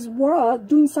someone is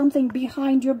doing something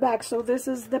behind your back. So this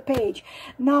is the page.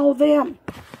 Now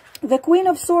the Queen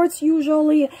of Swords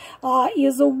usually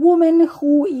is a woman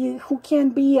who can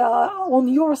be on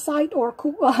your side, or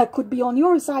could be on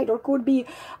your side, or could be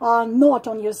not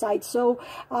on your side. So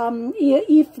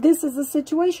if this is a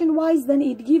situation-wise, then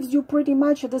it gives you pretty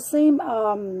much the same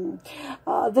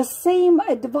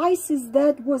advices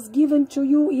that was given to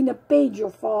you in a Page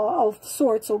of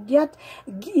Swords. So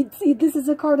this is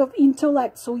a card of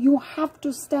intellect. So you have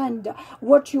to stand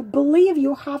what you believe.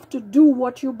 You have to do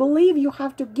what you believe. You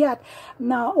have to get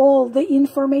now all the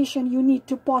information you need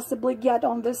to possibly get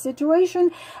on the situation,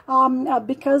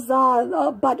 because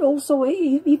but also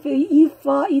if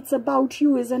it's about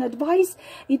you as an advice,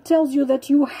 it tells you that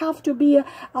you have to be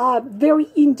very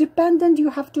independent.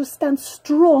 You have to stand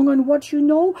strong on what you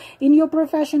know in your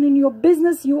profession, in your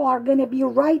business. You are going to be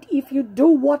right if you do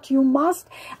what you must.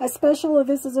 Especially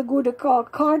this is a good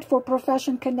card for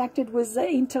profession connected with the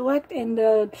intellect and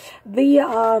the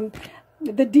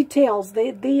details,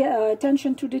 the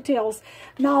attention to details.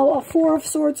 Now, Four of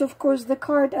Swords, of course, the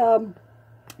card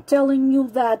telling you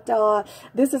that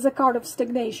this is a card of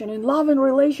stagnation. In love and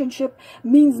relationship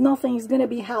means nothing is going to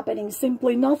be happening.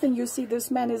 Simply nothing. You see this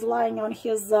man is lying on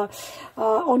his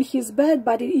bed,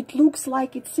 but it looks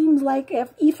like, it seems like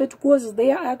if it was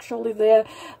there actually the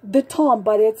tomb,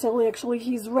 but it's actually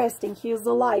he's resting, he is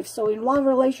alive. So in love,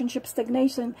 relationship,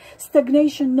 stagnation,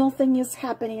 nothing is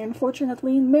happening.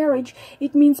 Unfortunately, in marriage,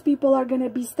 it means people are going to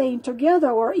be staying together,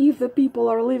 or if the people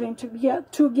are living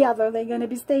together, they're going to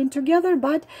be staying together,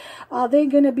 but they're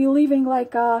going to be living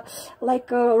like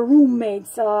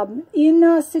roommates.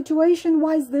 In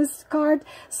situation-wise, this card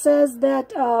says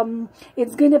that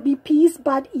it's going to be peace,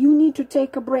 but you need to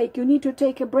take a break. You need to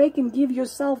take a break and give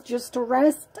yourself just a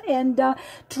rest, and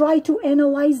try to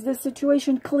analyze the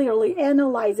situation clearly.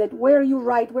 Analyze it. Where you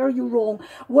right, where you wrong,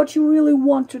 what you really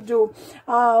want to do,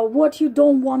 what you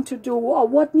don't want to do,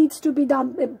 what needs to be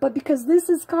done. But because this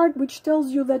is card which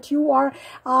tells you that you are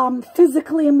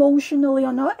physically, emotionally,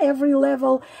 on every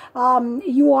level,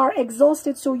 you are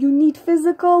exhausted, so you need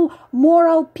physical,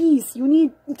 moral peace. You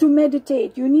need to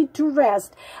meditate, you need to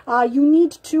rest, you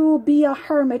need to be a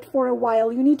hermit for a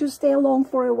while, you need to stay alone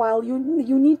for a while, you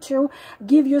need to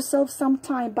give yourself some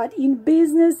time. But in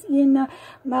business, in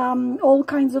all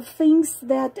kinds of things,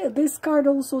 that this card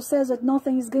also says that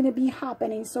nothing is going to be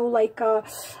happening. So like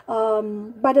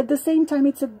but at the same time,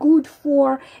 it's a good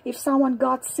for if someone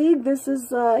got sick. This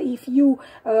is if you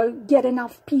get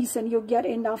enough peace and you get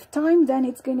enough time, then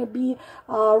it's going to be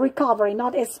recovery,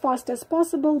 not as fast as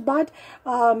possible, but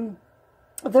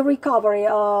the recovery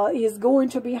is going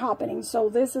to be happening. So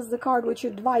this is the card which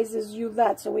advises you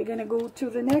that. So we're going to go to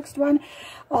the next one.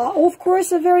 Of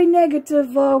course, a very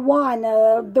negative one,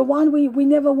 the one we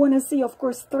never want to see. Of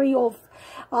course, Three of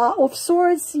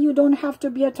Swords. You don't have to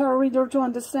be a tarot reader to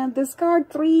understand this card.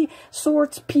 Three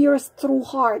swords pierced through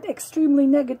heart. Extremely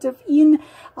negative in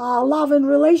love and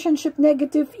relationship,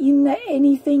 negative in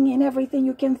anything and everything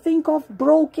you can think of.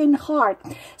 Broken heart.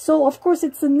 So of course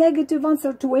it's a negative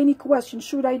answer to any question.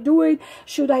 Should I do it?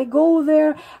 Should I go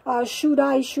there? Should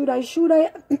I?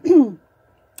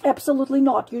 Absolutely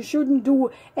not. You shouldn't do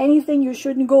anything. You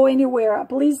shouldn't go anywhere.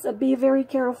 Please be very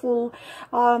careful,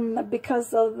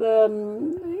 because of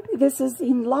this is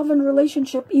in love and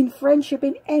relationship, in friendship,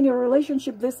 in any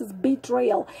relationship. This is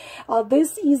betrayal.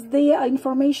 This is the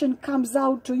information comes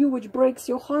out to you which breaks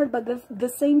your heart, but at the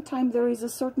same time there is a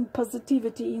certain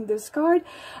positivity in this card,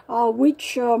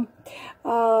 which you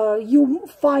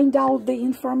find out the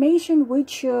information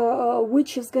which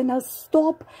is gonna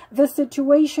stop the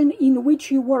situation in which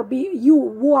you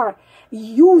were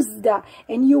used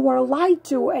and you were lied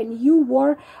to and you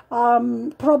were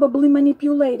probably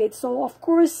manipulated. So of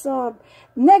course,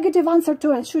 negative answer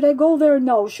to it. Should I go there?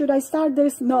 No. Should I start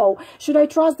this? No. Should I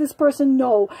trust this person?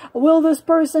 No. Will this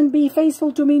person be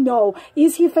faithful to me? No.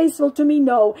 Is he faithful to me?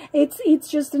 No. It's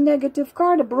just a negative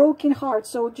card, a broken heart.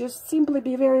 So just simply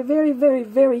be very, very, very,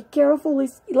 very careful.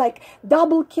 It's like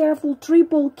double careful,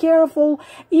 triple careful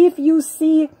if you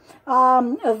see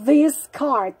this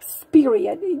card,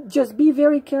 period. Just be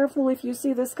very careful if you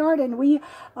see this card. And we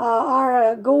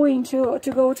are going to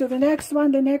go to the next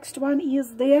one. The next one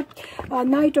is the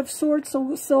Knight of Swords.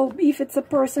 So if it's a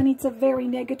person, it's a very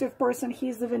negative person.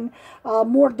 He's even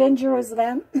more dangerous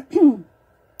than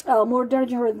more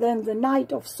dangerous than the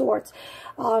Knight of Swords.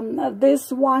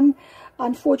 This one,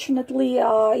 unfortunately,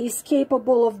 is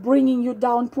capable of bringing you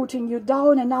down, putting you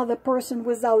down. Another person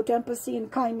without empathy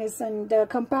and kindness and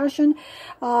compassion,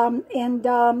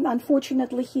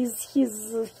 unfortunately,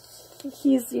 he's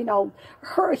you know,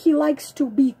 he likes to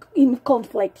be in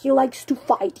conflict. He likes to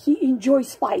fight. He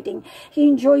enjoys fighting. He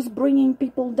enjoys bringing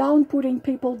people down, putting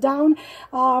people down.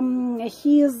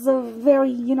 He is very,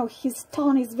 you know, his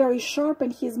tongue is very sharp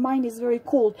and his mind is very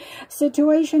cold.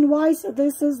 Situation wise,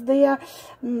 this is the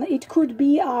it could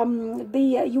be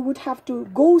you would have to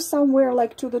go somewhere,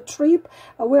 like to the trip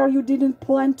where you didn't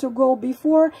plan to go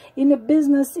before. In a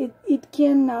business, it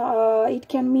can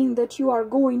mean that you are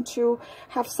going to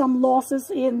have some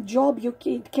losses. In job,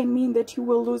 it can mean that you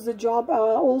will lose the job.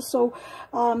 Also,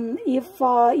 if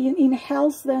in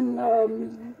health,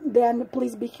 then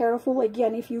please be careful.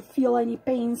 Again, if you feel any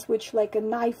pains, which like a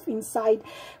knife inside,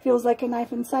 feels like a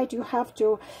knife inside, you have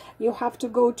to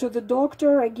go to the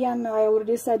doctor. Again, I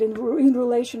already said, in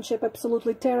relationship,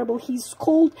 absolutely terrible. He's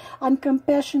cold,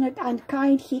 uncompassionate,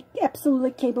 unkind. He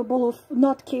absolutely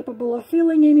not capable of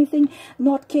feeling anything,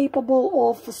 not capable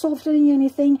of softening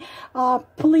anything.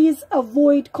 Please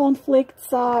avoid conflicts.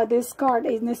 This card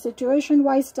in the situation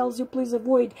wise tells you please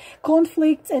avoid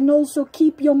conflicts, and also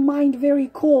keep your mind very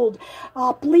cold.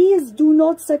 Please do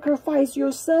not sacrifice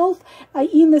yourself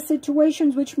in the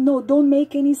situations which don't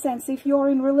make any sense. If you're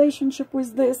in relationship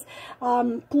with this,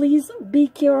 please be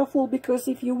careful, because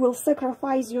if you will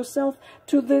sacrifice yourself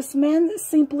to this man,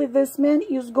 simply this man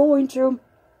is going to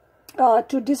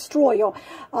destroy you.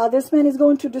 This man is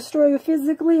going to destroy you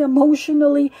physically,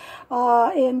 emotionally,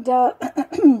 and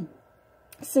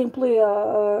simply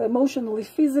emotionally,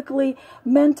 physically,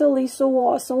 mentally, so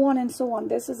on and so on.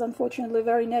 This is unfortunately a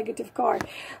very negative card.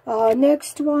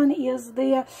 Next one is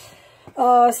the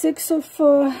Six of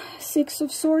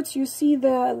Swords. You see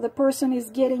the person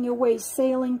is getting away,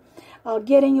 sailing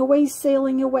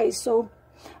away. So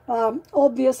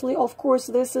obviously, of course,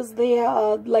 this is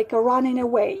the like a running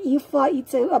away. If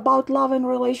it's about love and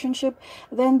relationship,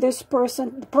 then this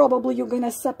person, probably you're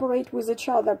gonna separate with each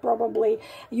other. Probably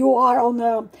you are on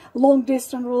a long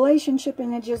distance relationship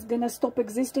and it's just gonna stop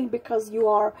existing because you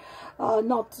are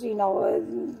not, you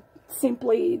know,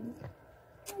 simply,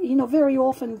 you know, very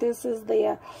often this is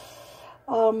the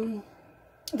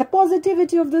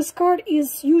positivity of this card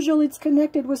is usually it's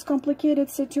connected with complicated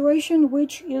situation,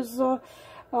 which is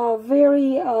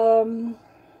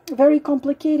very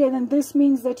complicated, and this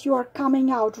means that you are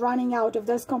running out of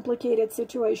this complicated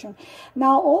situation.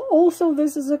 Now, also,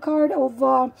 this is a card of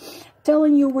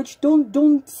telling you which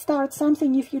don't start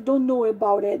something if you don't know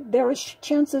about it. There is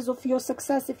chances of your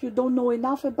success if you don't know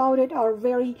enough about it are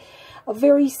very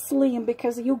slim,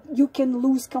 because you can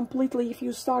lose completely if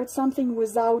you start something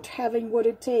without having what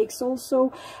it takes.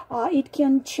 Also, it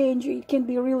can change. It can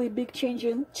be really big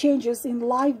changes in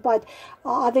life, but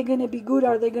are they going to be good?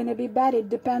 Are they going to be bad? It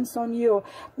depends on you.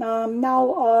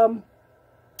 Now,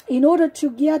 in order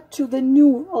to get to the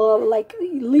new, like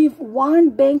leave one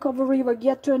bank of a river,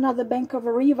 get to another bank of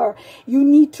a river, you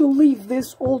need to leave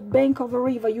this old bank of a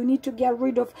river. You need to get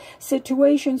rid of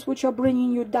situations which are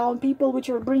bringing you down, people which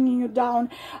are bringing you down.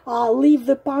 Leave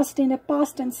the past in the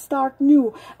past and start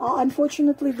new.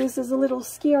 Unfortunately, this is a little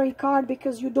scary card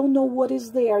because you don't know what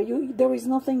is there. There is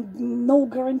nothing, no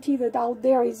guarantee that out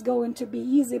there is going to be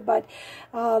easy, but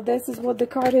this is what the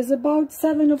card is about.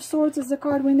 Seven of Swords is a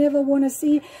card we never want to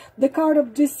see. The card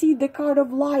of deceit, the card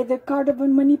of lie, the card of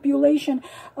manipulation.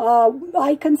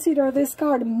 I consider this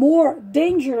card more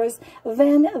dangerous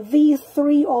than the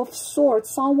Three of Swords.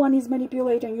 Someone is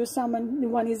manipulating you,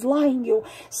 someone is lying you,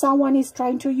 someone is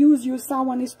trying to use you,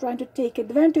 someone is trying to take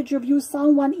advantage of you,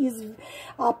 someone is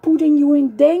putting you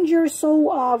in danger.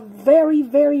 So very,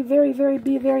 very, very, very,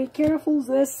 be very careful.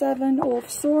 The Seven of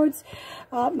Swords,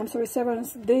 I'm sorry,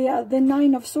 the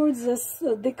Nine of Swords,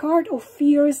 the card of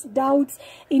fears, doubts,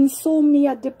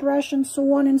 insomnia, depression,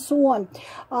 so on and so on.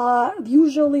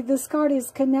 Usually this card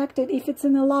is connected. If it's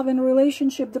in a love and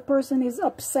relationship, the person is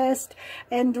obsessed,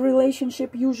 and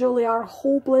relationship usually are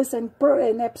hopeless and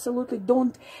absolutely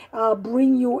don't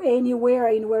bring you anywhere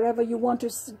in wherever you want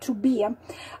to be.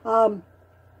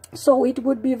 So it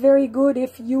would be very good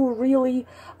if you really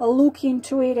look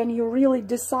into it and you really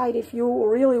decide if you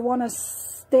really want to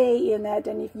stay in it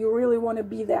and if you really want to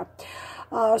be there.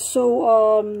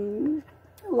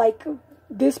 Like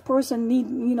this person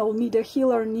need a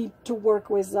healer, need to work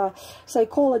with a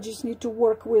psychologist, need to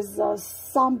work with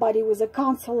somebody, with a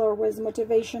counselor, with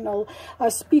motivational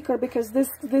speaker, because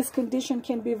this condition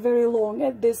can be very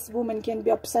long. This woman can be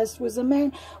obsessed with a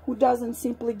man who doesn't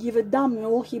simply give a damn, and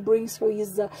all he brings her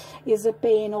is a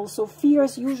pain. Also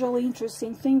fears, usually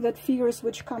interesting thing that fears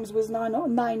which comes with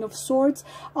nine of swords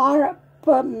are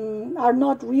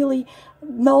not really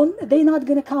known. They're not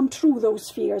going to come true, those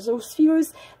fears. Those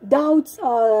fears, doubts,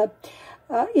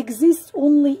 exist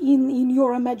only in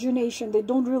your imagination. They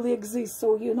don't really exist.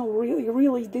 So,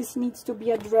 really this needs to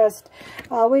be addressed.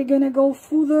 We're going to go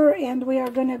further, and we are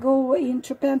going to go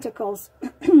into Pentacles.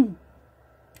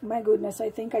 My goodness,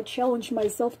 I think I challenged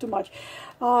myself too much.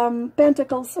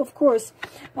 Pentacles, of course.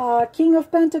 King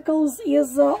of Pentacles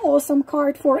is an awesome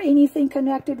card for anything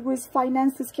connected with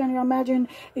finances. Can you imagine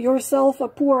yourself a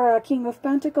poor King of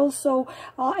Pentacles? So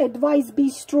advice,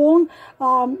 be strong,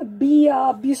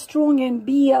 be strong, and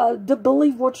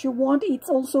believe what you want. It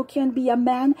also can be a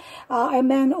man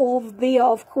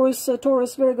of course,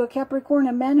 Taurus, Virgo, Capricorn,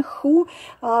 a man who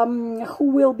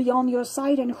will be on your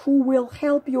side and who will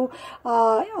help you.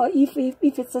 If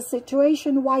it's a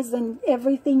situation wise, then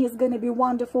everything is going to be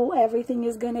wonderful, everything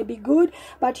is going to be good,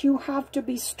 but you have to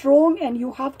be strong and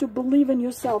you have to believe in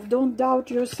yourself. Don't doubt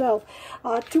yourself.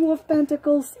 Two of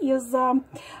Pentacles is a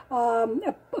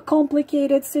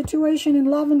complicated situation in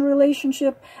love and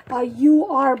relationship. You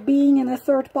are being in a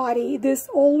third party. This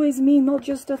always means not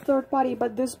just a third party,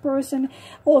 but this person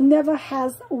never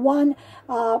has one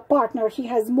partner. He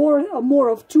has more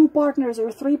of two partners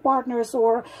or three partners,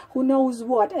 or who knows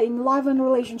what. In love and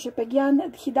relationship,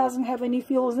 again, he doesn't have any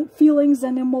feelings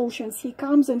and emotions. He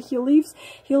comes and he leaves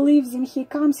and he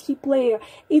comes, he plays.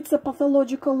 It's a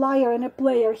pathological liar and a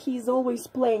player. He's always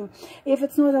playing. If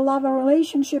it's not a love or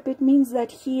relationship, it means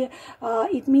that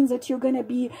you're going to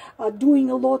be doing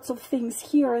lots of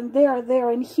things here and there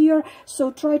and here.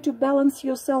 So try to balance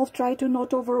yourself, try to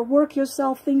not overwork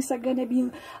yourself. Things are going to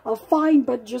be fine,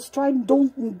 but just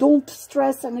don't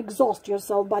stress and exhaust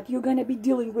yourself. But you're going to be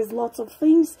dealing with lots of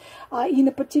things in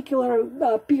a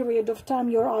particular period of time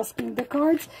you're asking the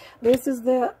cards. This is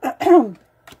the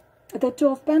the Two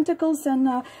of Pentacles,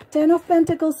 and Ten of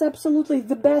Pentacles, absolutely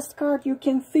the best card you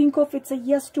can think of. It's a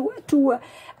yes to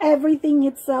everything.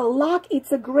 It's a luck,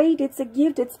 it's a great, it's a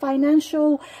gift, it's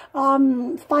financial,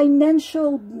 oh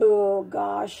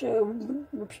gosh,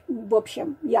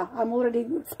 yeah, I'm already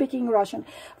speaking Russian.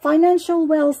 Financial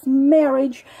wealth,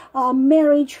 marriage,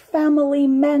 family,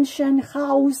 mansion,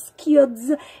 house,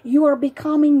 kids. You are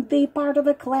becoming the part of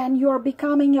a clan. You are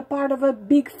becoming a part of a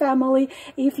big family.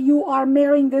 If you are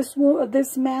marrying this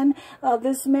man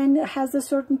has a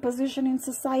certain position in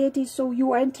society, so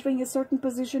you are entering a certain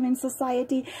position in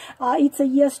society. It's a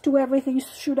yes to everything.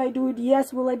 Should I do it?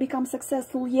 Yes. Will I become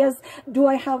successful? Yes. Do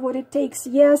I have what it takes?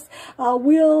 Yes.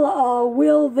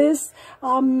 Will this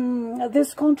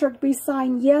contract be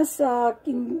signed? Yes.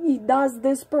 Does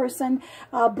this person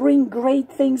bring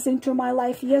great things into my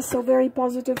life? Yes. So very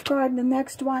positive card. The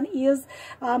next one is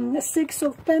Six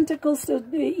of Pentacles.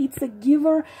 It's a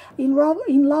giver. In love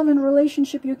and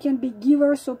relationship, you can be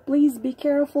giver, so please be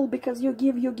careful, because you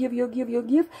give.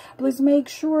 Please make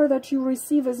sure that you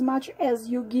receive as much as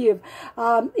you give.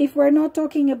 If we're not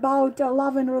talking about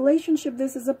love and relationship,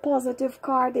 this is a positive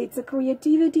card. It's a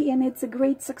creativity and it's a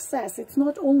great success. It's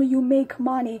not only you make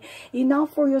money,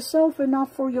 enough for yourself,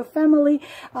 enough for your family,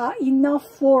 enough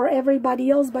for everybody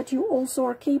else, but you also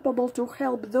are capable to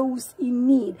help those in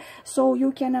need. So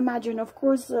you can imagine, of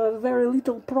course, very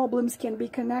little problems can be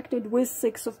connected with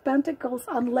Six of Pentacles,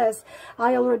 unless,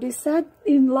 I already said,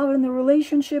 in love and a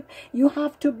relationship, you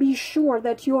have to be sure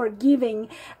that you are giving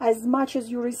as much as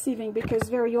you're receiving, because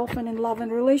very often in love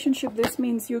and relationship, this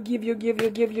means you give,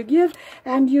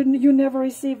 and you never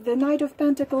receive. The Knight of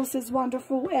Pentacles is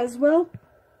wonderful as well.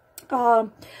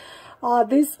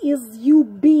 This is you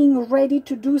being ready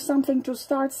to do something, to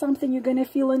start something. You're going to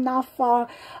feel enough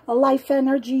life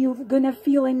energy. You're going to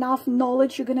feel enough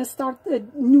knowledge. You're going to start a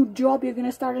new job. You're going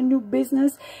to start a new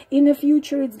business. In the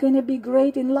future, it's going to be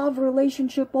great. In love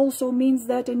relationship also means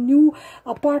that a new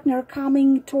partner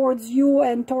coming towards you,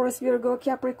 and Taurus, Virgo,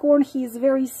 Capricorn, he is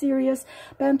very serious.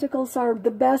 Pentacles are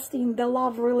the best in the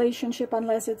love relationship,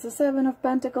 unless it's a Seven of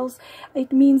Pentacles.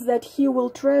 It means that he will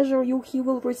treasure you. He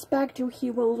will respect you. He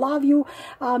will love you. you.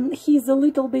 He's a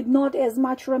little bit not as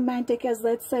much romantic as,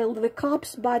 let's say, the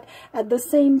Cups, but at the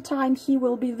same time he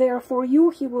will be there for you.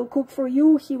 He will cook for you.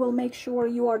 He will make sure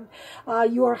you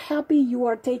are happy, you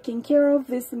are taken care of.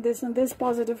 This and this and this.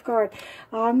 Positive card.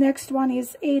 Next one is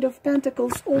Eight of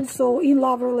Pentacles, also in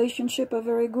love relationship, a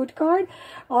very good card,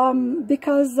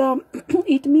 because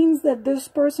it means that this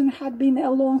person had been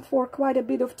alone for quite a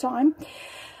bit of time.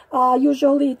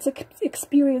 Usually it's an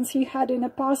experience he had in the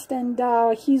past, and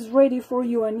he's ready for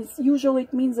you. And usually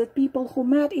it means that people who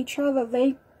met each other,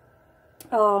 they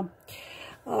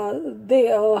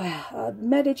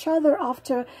met each other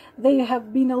after they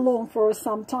have been alone for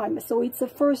some time. So it's a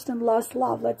first and last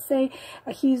love. Let's say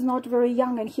he's not very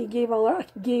young and he gave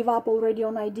up already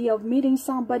on idea of meeting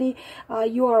somebody.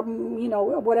 You are, you know,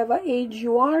 whatever age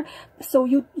you are, so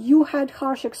you had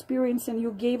harsh experience and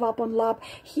you gave up on love.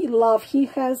 He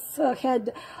has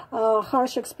had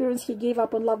harsh experience. He gave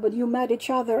up on love, but you met each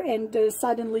other, and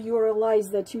suddenly you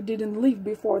realize that you didn't live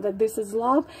before, that this is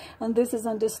love and this is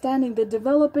understanding. The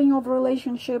developing of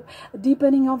relationship,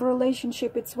 deepening of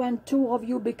relationship, it's when two of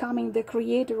you becoming the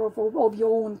creator of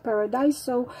your own paradise.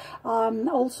 So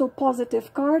also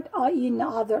positive card in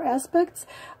other aspects.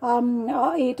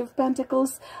 Eight of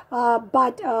Pentacles,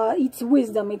 but it's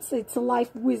wisdom, it's a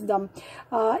life wisdom.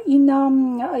 In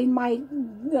my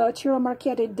Tarot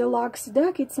Marketed Deluxe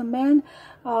deck, it's a man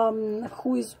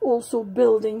who is also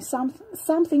building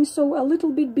something. So a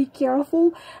little bit be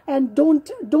careful, and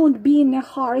don't be in a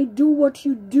hurry. Do what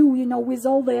you do, you know, with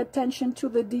all the attention to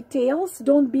the details.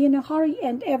 Don't be in a hurry,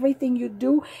 and everything you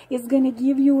do is going to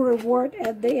give you a reward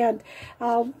at the end.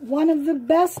 One of the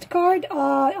best card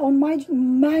on my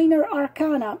minor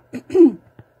arcana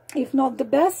if not the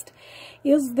best,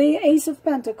 is the Ace of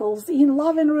Pentacles. In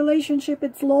love and relationship,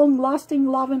 it's long-lasting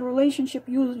love and relationship,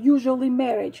 usually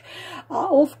marriage.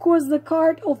 Of course, the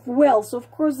card of wealth,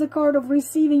 of course, the card of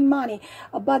receiving money.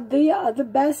 But the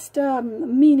best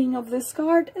meaning of this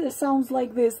card sounds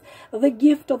like this: the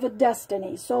gift of a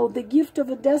destiny. So the gift of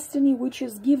a destiny which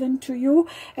is given to you,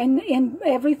 and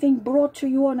everything brought to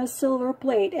you on a silver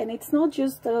plate. And it's not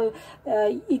just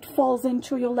it falls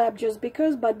into your lap just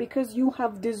because, but because you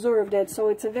have deserved it. So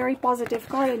it's a very positive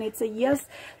card, and it's a yes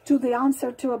to the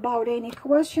answer to about any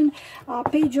question.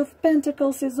 Page of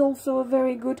Pentacles is also a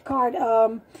very good card.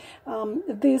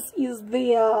 This is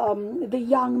the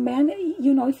young man.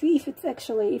 You know, if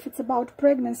it's about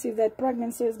pregnancy, that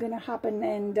pregnancy is going to happen,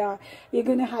 and you're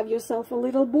going to have yourself a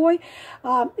little boy.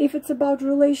 If it's about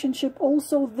relationship,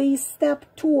 also the step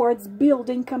towards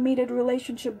building committed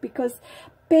relationship, because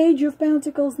Page of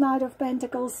Pentacles, Knight of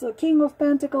Pentacles, King of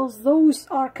Pentacles, those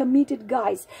are committed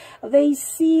guys. They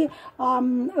see a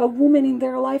woman in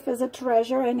their life as a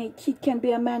treasure, and he can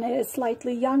be a man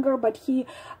slightly younger, but he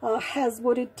has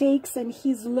what it takes, and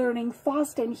he's learning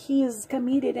fast, and he is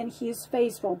committed, and he is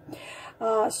faithful.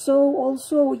 So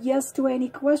also yes to any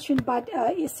question, but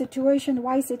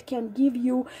situation-wise, it can give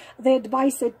you the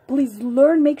advice that please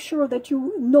learn, make sure that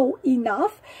you know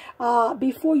enough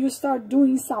before you start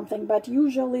doing something. But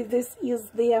usually this is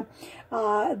the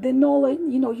knowledge,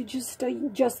 you know, you just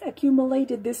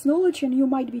accumulated this knowledge, and you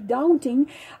might be doubting,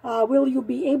 will you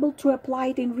be able to apply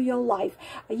it in real life?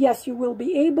 Yes, you will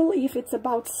be able. If it's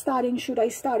about studying, should I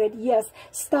start it? Yes,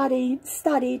 study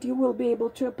it, you will be able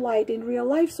to apply it in real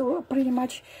life. So pretty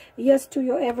much yes to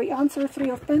your every answer. Three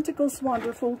of Pentacles,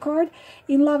 wonderful card.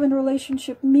 In love and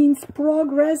relationship means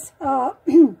progress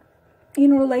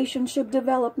in relationship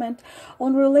development.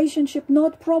 On relationship,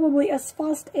 not probably as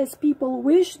fast as people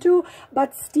wish to,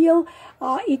 but still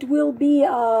it will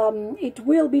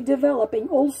be developing.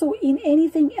 Also in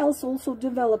anything else, also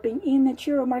developing. In a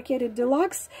Tarot Marketed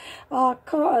Deluxe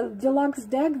deluxe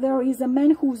deck, there is a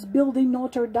man who's building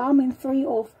Notre Dame in Three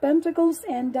of Pentacles,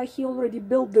 and he already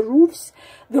built the roof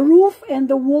and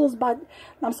the walls, but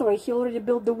I'm sorry, he already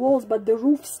built the walls, but the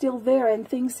roof's still there, and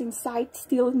things inside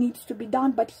still needs to be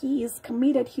done. But he is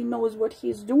committed, he knows what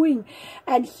he's doing,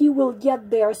 and he will get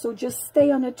there. So just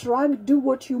stay on a track, do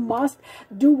what you must,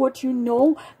 do what you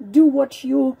know, do what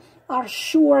you are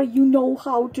sure you know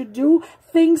how to do.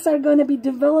 Things are going to be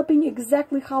developing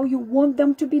exactly how you want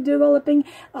them to be developing,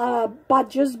 but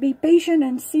just be patient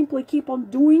and simply keep on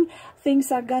doing.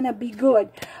 Things are gonna be good.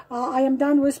 I am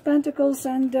done with Pentacles,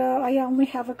 and I only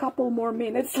have a couple more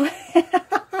minutes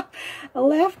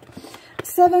left.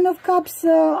 Seven of Cups,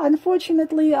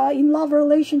 unfortunately, in love,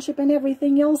 relationship, and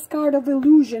everything else, card of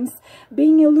illusions.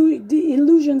 Being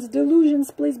illusions,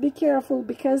 delusions, please be careful,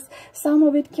 because some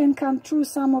of it can come true,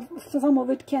 some of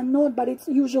it cannot, but it's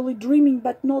usually dreaming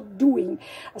but not doing.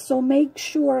 So make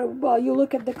sure you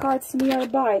look at the cards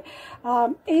nearby.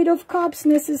 Eight of Cups,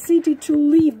 necessity to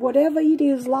leave, whatever it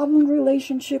is, love and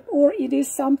relationship, or it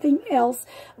is something else.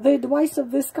 The advice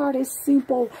of this card is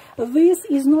simple. This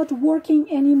is not working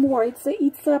anymore.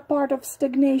 It's a part of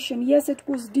stagnation. Yes, it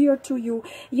was dear to you.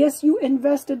 Yes, you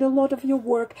invested a lot of your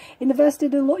work,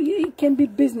 invested a lot. It can be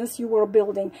business you were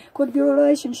building, could be a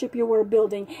relationship you were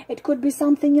building, it could be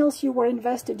something else you were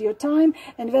invested your time,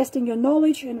 investing your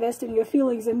knowledge, investing your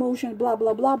feelings, emotion, blah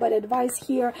blah blah. But advice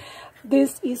here,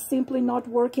 this is simply not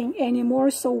working anymore,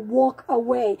 so walk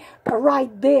away.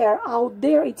 Right there, out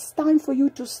there, it's time for you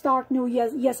to start new.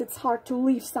 Yes, it's hard to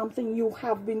leave something you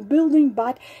have been building,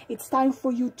 but it's time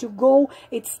for you to go.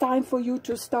 It's time for you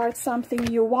to start something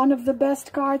new. One of the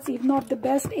best cards, if not the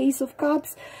best, Ace of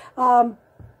Cups.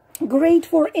 Great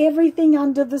for everything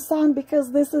under the sun,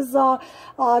 because this is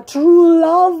true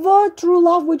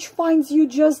love which finds you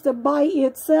just by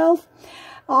itself.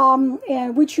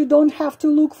 And which you don't have to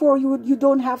look for, you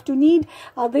don't have to need.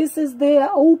 This is the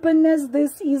openness,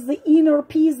 this is the inner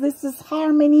peace, this is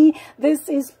harmony, this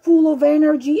is full of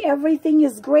energy, everything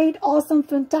is great, awesome,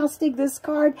 fantastic. This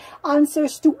card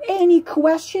answers to any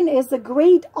question is a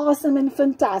great, awesome, and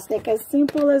fantastic, as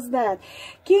simple as that.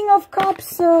 King of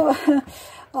Cups,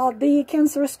 the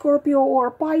Cancer, Scorpio,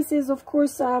 or Pisces, of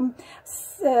course.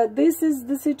 This is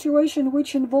the situation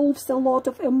which involves a lot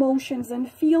of emotions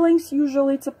and feelings.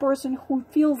 Usually it's a person who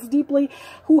feels deeply,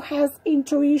 who has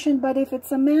intuition, but if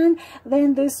it's a man,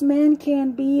 then this man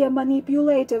can be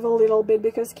manipulative a little bit,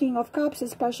 because King of Cups,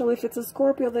 especially if it's a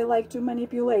Scorpio, they like to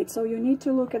manipulate. So you need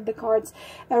to look at the cards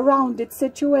around it.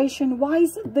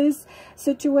 Situation-wise, this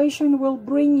situation will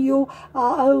bring you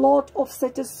a lot of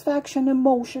satisfaction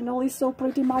emotionally, so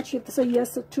pretty much it's a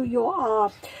yes to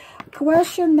your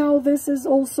question. Now this is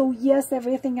also yes,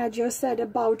 everything I just said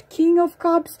about King of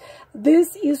Cups.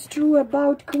 This is true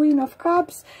about Queen of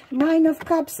Cups. Nine of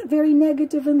Cups, very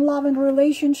negative in love and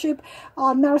relationship.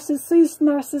 Narcissist,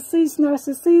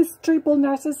 triple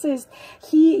narcissist.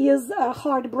 He is a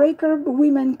heartbreaker.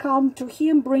 Women come to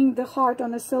him, bring the heart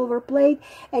on a silver plate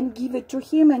and give it to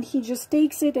him, and he just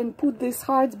takes it and put these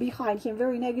hearts behind him.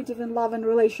 Very negative in love and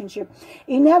relationship.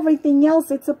 In everything else,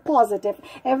 it's a positive.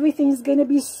 Everything is going to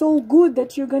be so good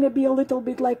that you're going to be a little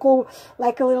bit like, oh,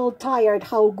 like a little tired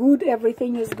how good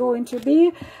everything is going to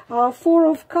be. Four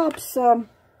of Cups,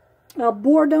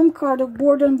 boredom, card of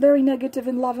boredom, very negative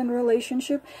in love and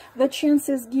relationship. The chance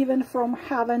is given from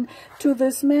heaven to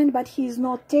this man, but he's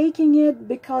not taking it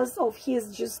because of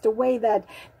his just the way that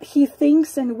he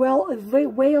thinks, and well, the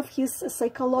way of his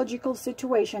psychological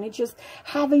situation. It's just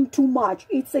having too much.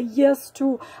 It's a yes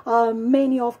to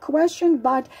many of question,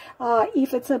 but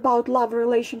if it's about love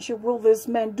relationship, will this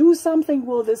man do something?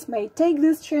 Will this man take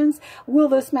this chance? Will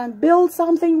this man build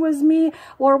something with me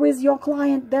or with your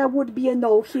client? That would be a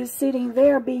no. He's sitting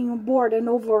there being bored and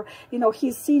over, you know,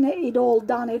 he's seen it all,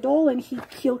 done it all, and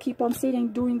he'll keep on sitting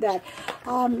doing that.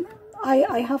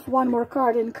 I have one more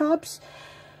card in Cups.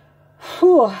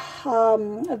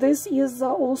 This is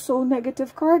also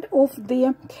negative card of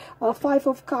the Five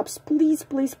of Cups. Please,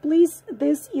 please, please,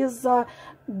 this is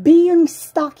being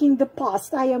stuck in the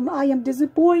past. I am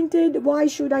disappointed. Why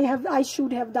should I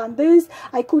should have done this,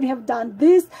 I could have done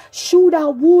this, shoulda,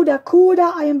 woulda,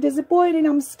 coulda. I am disappointed,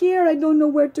 I'm scared, I don't know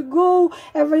where to go,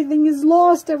 everything is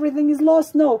lost, everything is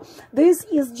lost. No, this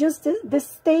is just the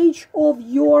stage of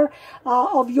your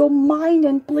mind,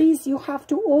 and please, you have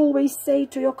to always say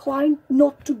to your client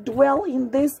not to dwell in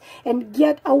this and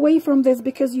get away from this,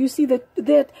 because you see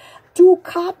that two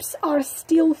cups are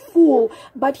still full,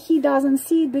 but he doesn't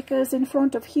see it, because in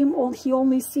front of him he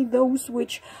only sees those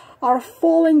which are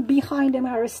falling behind him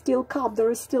are still cup. There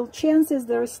is still chances,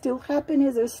 there is still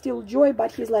happiness, there's still joy,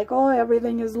 but he's like, oh,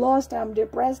 everything is lost, I'm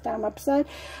depressed, I'm upset.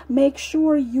 Make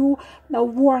sure you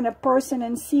warn a person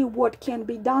and see what can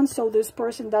be done so this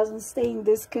person doesn't stay in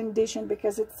this condition,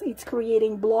 because it's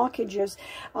creating blockages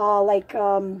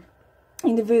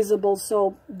invisible,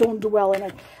 so don't dwell in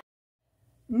it.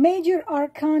 Major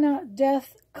Arcana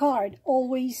Death card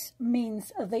always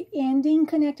means the ending,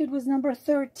 connected with number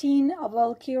 13 of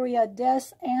Valkyria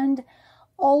Death, and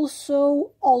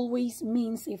also always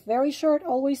means, if very short,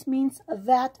 always means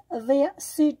that the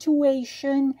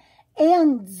situation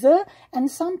ends,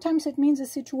 and sometimes it means a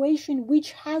situation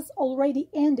which has already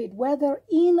ended, whether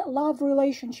in love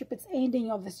relationship, it's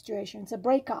ending of the situation, it's a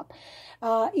breakup,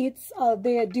 it's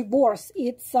the divorce,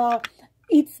 it's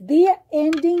It's the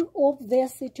ending of the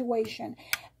situation.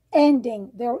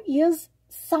 Ending. There is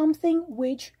something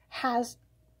which has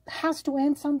to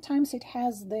end. Sometimes it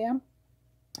has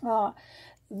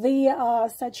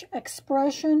such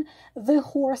expression, the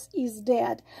horse is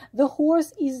dead. The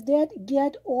horse is dead.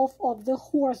 Get off of the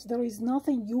horse. There is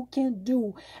nothing you can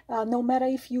do. No matter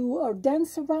if you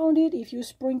dance around it, if you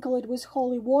sprinkle it with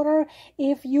holy water,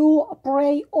 if you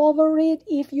pray over it,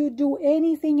 if you do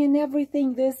anything and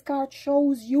everything, this card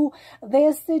shows you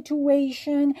the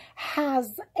situation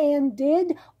has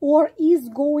ended or is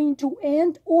going to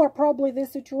end, or probably the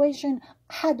situation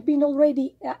had been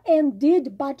already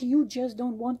ended, but you just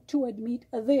don't want to admit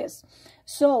this.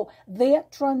 So the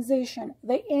transition,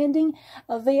 the ending,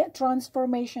 the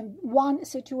transformation. One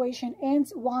situation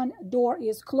ends, one door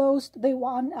is closed,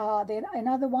 then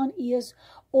another one is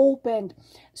opened.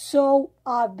 So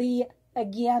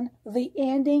again, the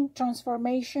ending,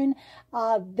 transformation,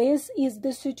 this is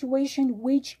the situation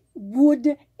which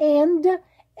would end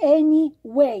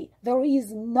anyway. There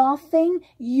is nothing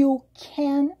you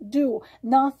can do,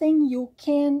 nothing you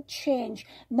can change,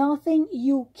 nothing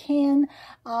you can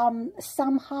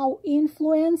somehow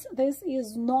influence. This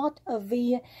is not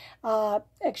the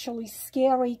actually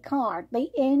scary card, the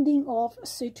ending of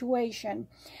situation.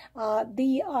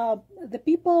 The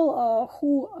people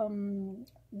who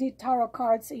did tarot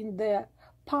cards in the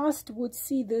past would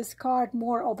see this card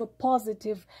more of a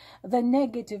positive than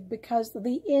negative, because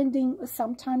the ending,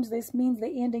 sometimes this means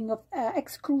the ending of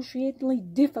excruciatingly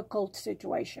difficult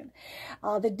situation.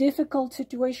 The difficult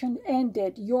situation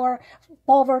ended. Your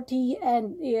poverty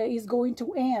is going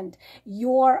to end.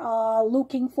 Your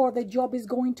looking for the job is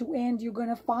going to end. You're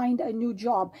going to find a new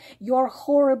job. Your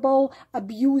horrible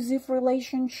abusive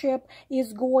relationship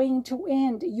is going to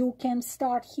end. You can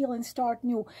start healing, start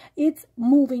new. It's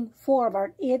moving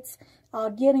forward. It's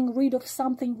getting rid of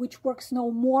something which works no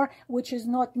more, which is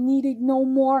not needed no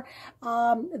more.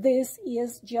 This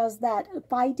is just that.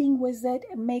 Fighting with it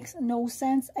makes no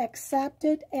sense. Accept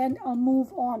it and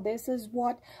move on. This is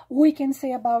what we can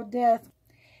say about death.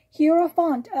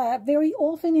 Hierophant, very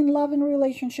often in love and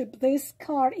relationship, this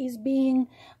card is being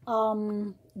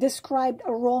described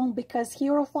wrong, because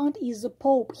Hierophant is a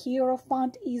pope.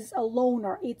 Hierophant is a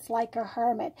loner. It's like a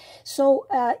hermit. So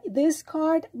this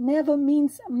card never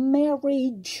means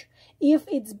marriage. If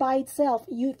it's by itself,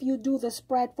 if you do the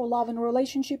spread for love and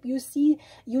relationship, you see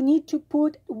you need to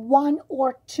put one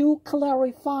or two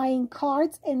clarifying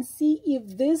cards and see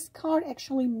if this card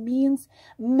actually means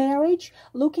marriage,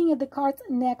 looking at the cards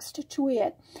next to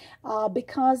it,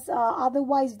 because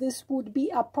otherwise this would be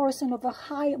a person of a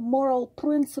high moral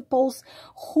principles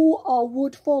who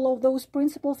would follow those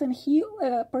principles, and he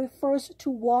prefers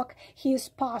to walk his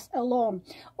path alone.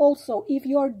 Also, if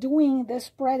you're doing the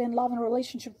spread in love and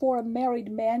relationship for a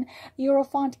married man,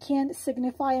 Hierophant can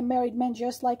signify a married man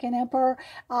just like an emperor,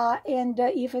 and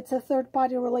if it's a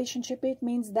third-party relationship, it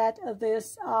means that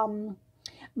this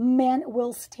man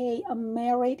will stay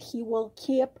married. He will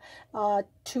keep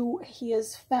to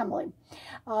his family.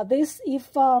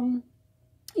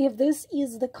 If this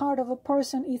is the card of a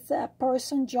person, it's a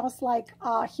person just like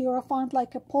Hierophant,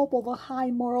 like a pope of a high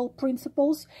moral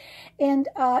principles. And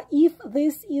if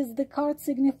this is the card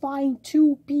signifying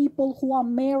two people who are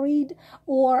married,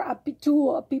 or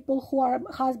two people who are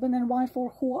husband and wife,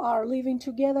 or who are living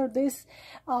together, this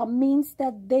means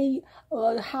that they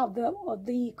have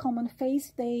the common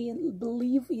faith, they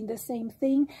believe in the same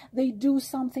thing, they do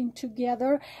something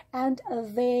together, and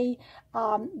they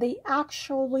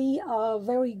actually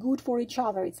very good for each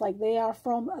other. It's like they are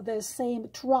from the same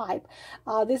tribe.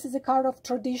 This is a card of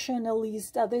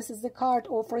traditionalist. This is a card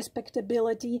of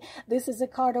respectability. This is a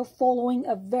card of following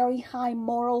a very high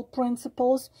moral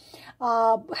principles,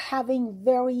 having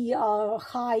very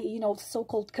high,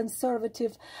 so-called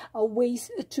conservative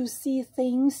ways to see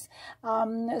things,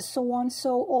 so on.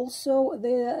 So also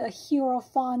the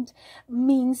Hierophant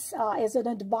means as an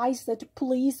advice that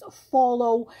please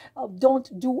follow,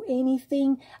 don't do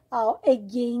anything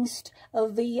against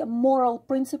the moral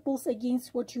principles,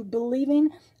 against what you believe in,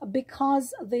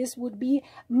 because this would be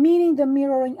meaning the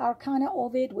mirroring arcana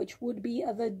of it, which would be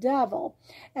the devil.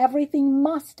 Everything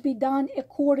must be done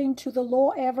according to the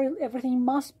law. Everything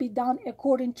must be done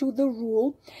according to the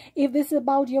rule. If this is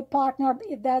about your partner,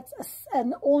 if that's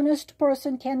an honest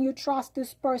person, can you trust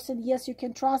this person? Yes, you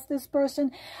can trust this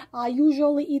person.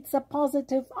 Usually it's a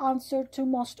positive answer to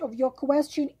most of your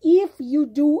question. If you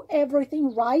do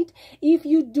everything right, if if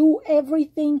you do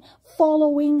everything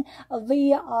following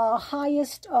the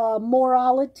highest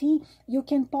morality you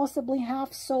can possibly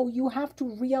have. So you have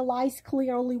to realize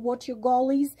clearly what your goal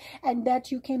is, and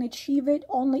that you can achieve it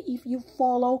only if you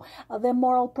follow the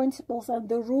moral principles and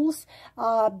the rules,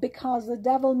 because the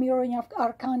devil mirroring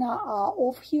arcana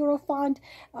of Hierophant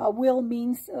will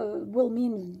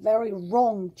mean very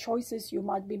wrong choices you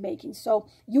might be making. So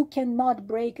you cannot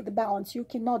break the balance, you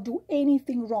cannot do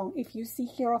anything wrong. If you see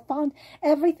Hierophant,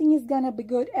 everything is gonna be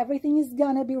good, everything is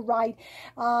gonna be right.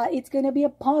 It's gonna be a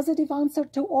positive answer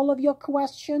to all of your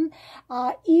question.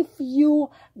 If you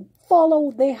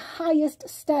follow the highest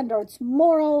standards,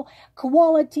 moral,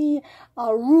 quality,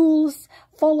 rules,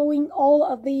 following all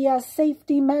of the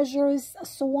safety measures,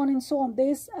 so on and so on.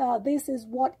 This is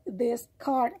what this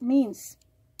card means.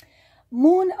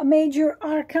 Moon, major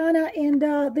arcana, and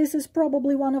this is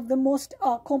probably one of the most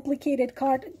complicated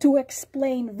cards to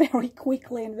explain very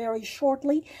quickly and very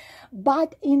shortly.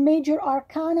 But in major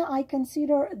arcana, I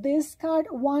consider this card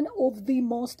one of the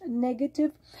most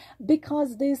negative,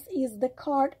 because this is the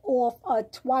card of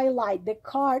twilight, the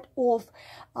card of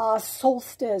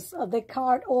solstice, the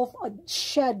card of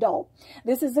shadow.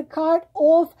 This is a card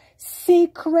of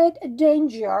secret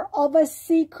danger, of a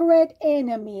secret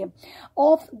enemy,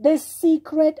 of the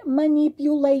secret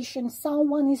manipulation.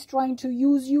 Someone is trying to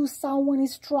use you, someone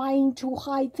is trying to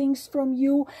hide things from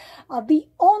you. The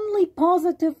only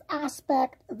positive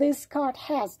aspect this card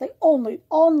has, the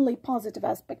only positive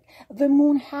aspect the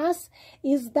moon has,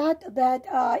 is that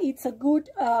it's a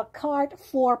good card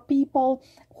for people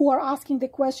who are asking the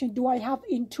question, do I have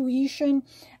intuition,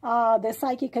 the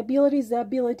psychic abilities, the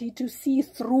ability to see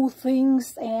through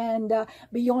things and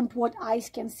beyond what eyes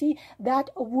can see. That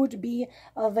would be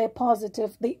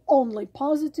the only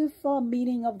positive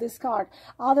meaning of this card.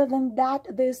 Other than that,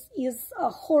 this is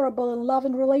horrible in love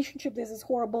and relationship. This is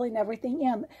horrible in everything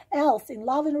else. In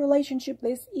love and relationship,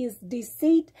 this is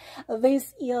deceit.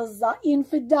 This is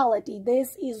infidelity.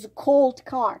 This is cold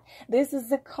card. This is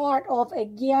the card of,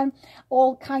 again,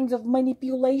 all kinds of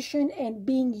manipulation and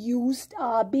being used,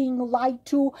 being lied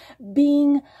to,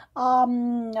 being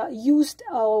used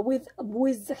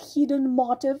with hidden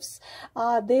motives.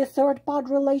 The third part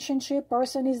relationship,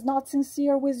 person is not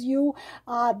sincere with you.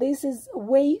 This is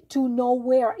way to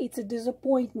nowhere. It's a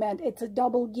disappointment. It's a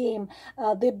double game.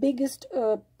 The biggest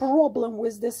problem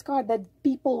with this card, that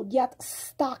people get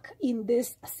stuck in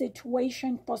this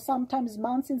situation for sometimes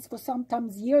months and for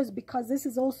sometimes years, because this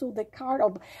is also the card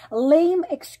of lame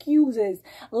excuses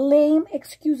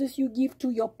you give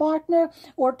to your partner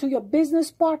or to your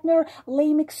business partner,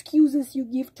 lame excuses you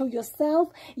give to yourself.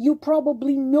 You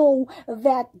probably know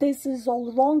that this is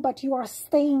all wrong, but you are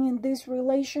staying in this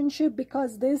relationship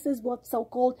because this is what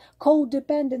so-called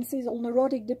codependencies or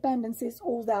neurotic dependencies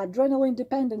or the adrenaline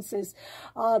dependencies.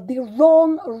 The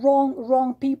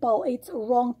wrong people, it's a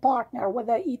wrong partner,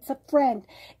 whether it's a friend,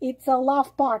 it's a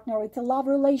love partner, it's a love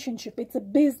relationship, it's a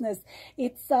business,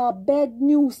 it's bad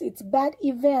news, it's bad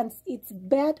events, it's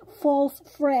bad false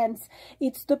friends,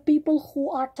 it's the people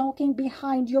who are talking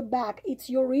behind your back, it's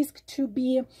your risk to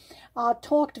be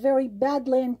talked very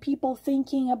badly and people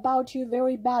thinking about you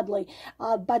very badly,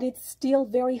 but it's still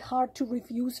very hard to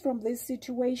refuse from this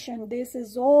situation. This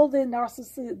is all the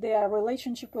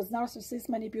relationship with narcissists,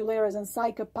 manipulators and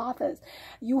psychopaths.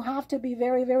 You have to be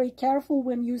very, very careful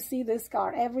when you see this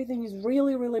card. Everything is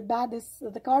really, really bad.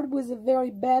 The card with a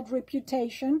very bad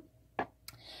reputation.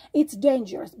 It's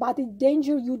dangerous, but it's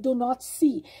danger you do not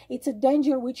see. It's a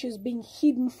danger which is being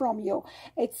hidden from you.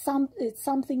 It's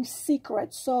something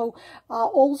secret. So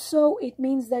also it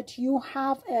means that you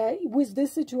have with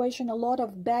this situation a lot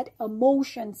of bad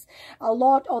emotions, a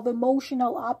lot of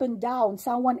emotional up and down.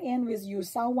 Someone envies you,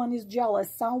 someone is jealous,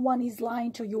 someone is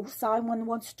lying to you, someone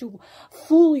wants to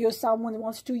fool you, someone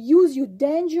wants to use you.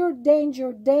 Danger,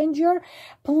 danger, danger.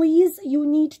 Please, you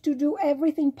need to do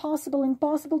everything possible and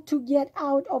impossible to get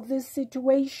out of this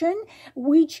situation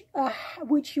which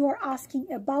you are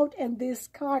asking about, and this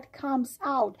card comes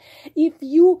out. If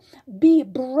you be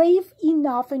brave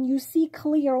enough and you see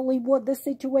clearly what the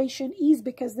situation is,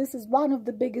 because this is one of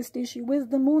the biggest issues with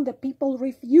the moon, that people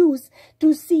refuse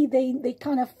to see. They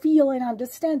kind of feel and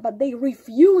understand, but they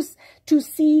refuse to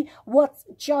see what's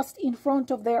just in front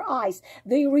of their eyes.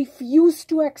 They refuse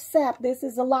to accept this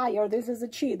is a liar, this is a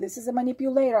cheat, this is a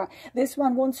manipulator, this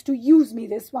one wants to use me,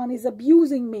 this one is abusing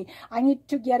using me. I need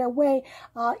to get away.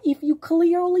 If you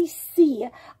clearly see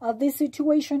this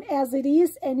situation as it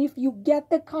is, and if you get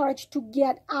the courage to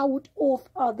get out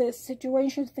of this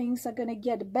situation, things are going to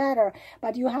get better.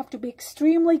 But you have to be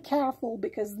extremely careful,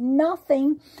 because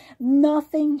nothing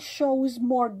shows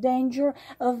more danger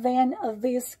than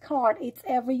this card. It's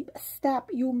every step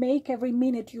you make, every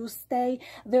minute you stay,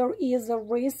 there is a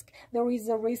risk, there is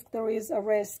a risk, there is a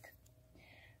risk.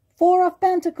 Four of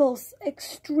Pentacles,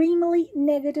 extremely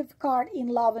negative card in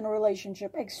love and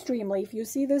relationship, extremely. If you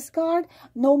see this card,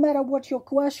 no matter what your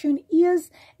question is,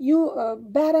 you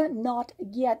better not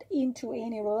get into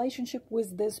any relationship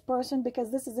with this person,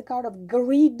 because this is a card of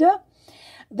greed.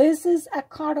 This is a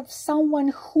card of someone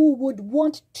who would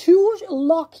want to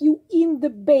lock you in the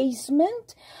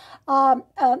basement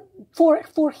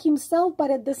for himself, but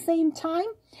at the same time,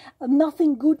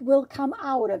 nothing good will come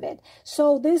out of it.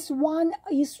 So this one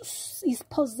is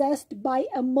possessed by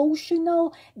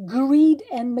emotional greed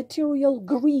and material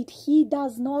greed. He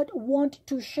does not want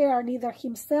to share neither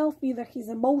himself, neither his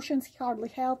emotions. He hardly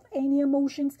has any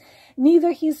emotions,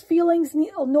 neither his feelings,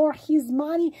 nor his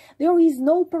money. There is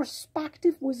no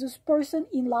perspective with this person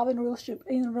in love and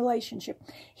relationship.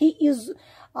 He is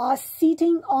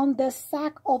sitting on the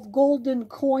sack of golden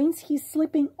coins. He's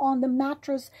sleeping on the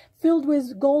mattress filled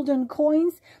with golden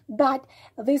coins, but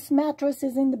this mattress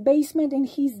is in the basement and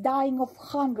he's dying of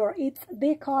hunger. It's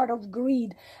the card of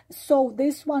greed. So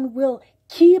this one will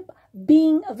keep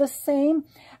being the same,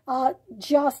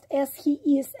 just as he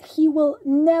is. He will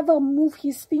never move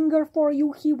his finger for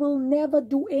you. He will never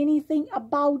do anything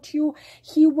about you.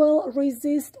 He will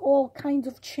resist all kinds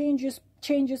of changes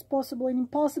possible and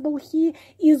impossible. He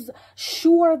is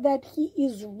sure that he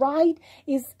is right,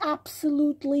 is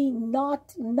absolutely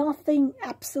nothing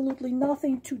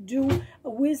to do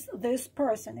with this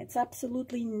person. It's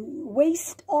absolutely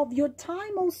waste of your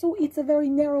time. Also, it's a very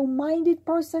narrow-minded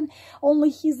person.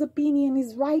 Only his opinion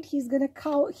is right. He's gonna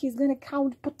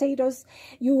count potatoes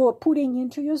you are putting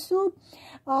into your soup.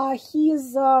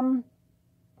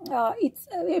 It's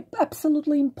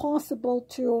absolutely impossible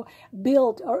to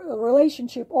build a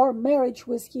relationship or marriage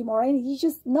with him or anything. He's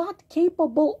just not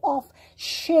capable of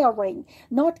sharing,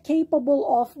 not capable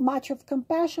of much of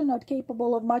compassion, not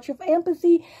capable of much of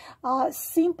empathy.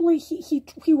 Simply,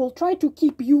 he will try to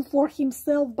keep you for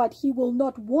himself, but he will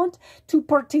not want to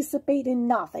participate in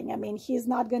nothing. I mean, he's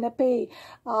not going to pay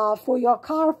for your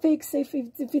car fix if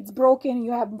it's broken and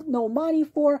you have no money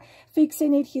for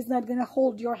fixing it. He's not going to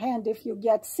hold your hand if you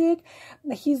get sick.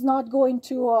 He's not going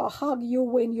to hug you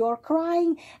when you're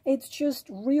crying. It's just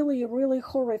really, really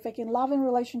horrific. In love and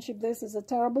relationship, this is a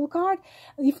terrible card.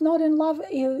 If not in love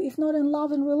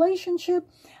and relationship,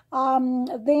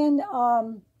 then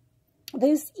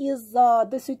this is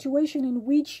the situation in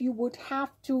which you would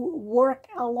have to work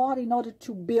a lot in order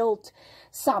to build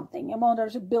something, in order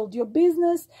to build your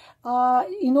business,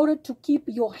 in order to keep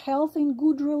your health in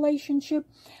good relationship.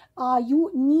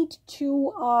 You need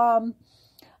to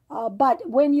but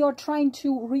when you're trying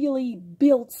to really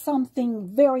build something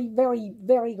very, very,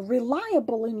 very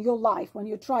reliable in your life, when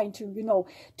you're trying to,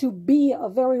 to be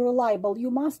very reliable,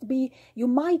 you might be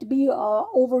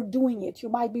overdoing it. You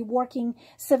might be working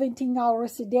 17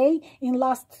 hours a day in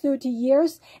last 30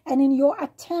 years. And in your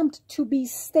attempt to be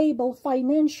stable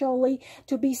financially,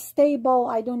 to be stable,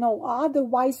 I don't know,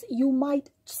 otherwise you might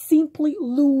simply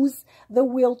lose the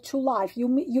will to life.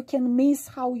 You can miss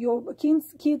how your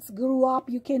kids grew up.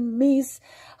 You can miss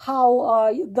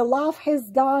how the love has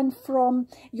gone from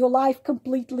your life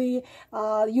completely.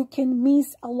 You can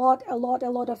miss a lot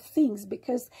of things,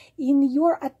 because in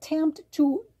your attempt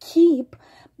to keep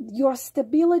your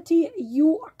stability,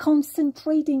 you are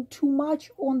concentrating too much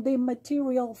on the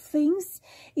material things.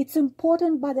 It's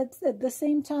important, but at the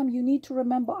same time, you need to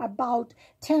remember about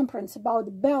temperance,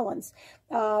 about balance.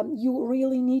 You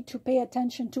really need to pay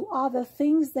attention to other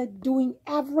things, that doing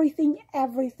everything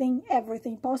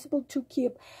possible to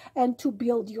keep and to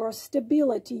build your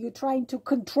stability. You're trying to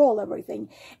control everything.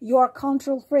 You're a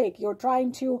control freak. You're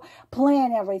trying to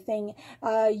plan everything.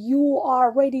 You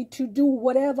are ready to do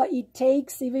whatever it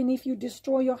takes, even if you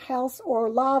destroy your health or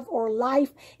love or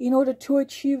life, in order to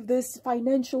achieve this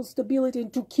financial stability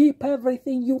and to keep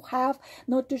everything you have,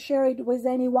 not to share it with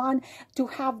anyone, to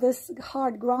have this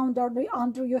hard ground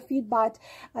under your feet. But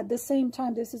at the same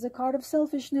time, this is a card of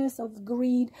selfishness, of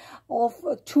greed, of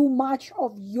too much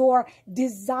of your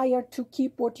desire to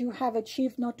keep what you have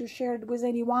achieved, not to share it with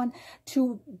anyone,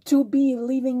 to be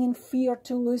living in fear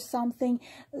to lose something.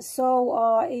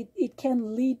 So it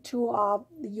can lead to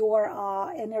your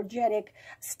energetic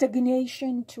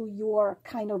stagnation, to your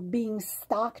kind of being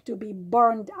stuck, to be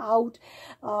burned out,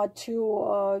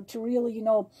 to really, you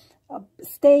know,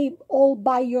 stay all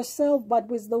by yourself, but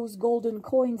with those golden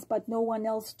coins, but no one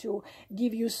else to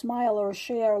give you smile or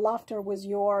share laughter with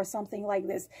you or something like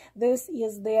this. This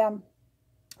is the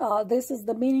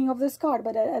meaning of this card.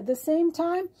 But at the same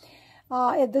time,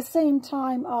 the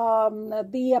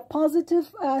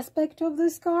positive aspect of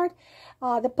this card,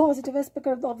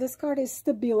 is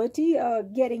stability,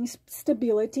 getting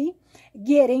stability,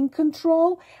 getting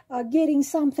control, getting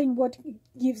something what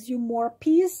gives you more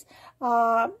peace,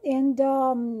 but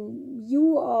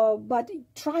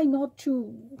try not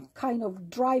to kind of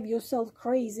drive yourself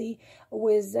crazy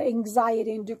with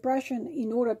anxiety and depression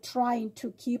in order trying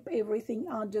to keep everything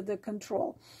under the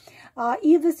control.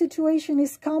 If the situation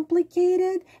is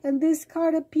complicated and this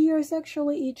card appears,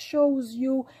 actually it shows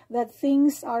you that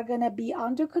things are going to be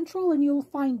under control, and you'll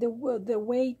find the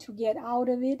way to get out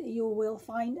of it. You will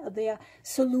find the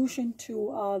solution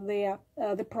to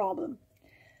the problem.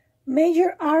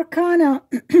 Major Arcana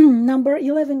number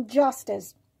 11,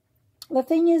 Justice. The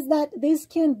thing is that this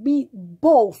can be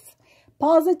both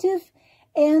positive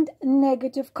and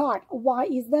negative card. Why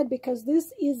is that? Because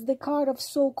this is the card of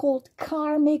so-called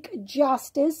karmic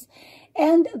justice,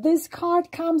 and this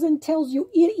card comes and tells you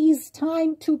it is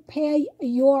time to pay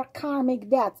your karmic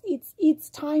debts. It's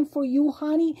time for you,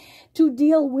 honey, to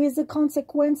deal with the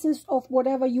consequences of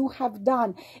whatever you have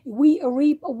done. We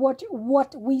reap what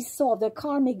we sow. The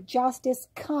karmic justice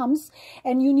comes,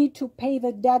 and you need to pay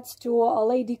the debts to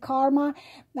Lady Karma.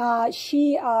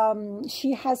 She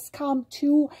has come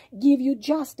to give you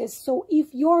justice. So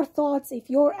if your thoughts, if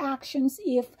your actions,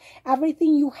 if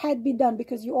everything you had been done,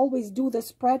 because you always do the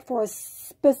spread for a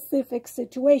specific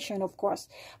situation, of course,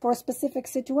 for a specific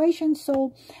situation.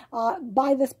 So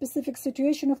by the specific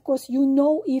situation, of course, you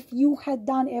know if you had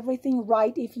done everything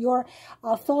right, if your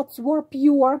thoughts were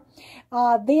pure,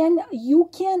 then you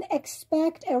can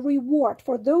expect a reward.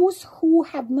 For those who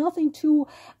have nothing to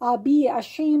be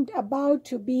ashamed about,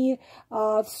 to be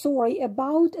sorry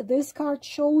about, this card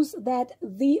shows that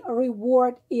the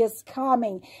reward is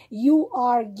coming. You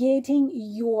are getting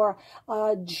your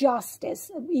justice.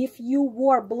 If you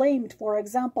were blamed, for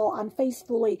example,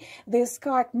 unfaithfully, this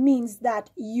card means that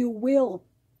you will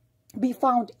be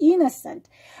found innocent.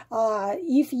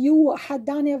 If you had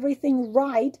done everything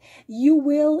right, you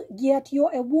will get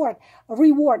your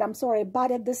reward, I'm sorry.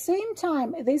 But at the same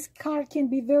time, this card can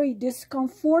be very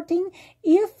discomforting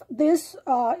if this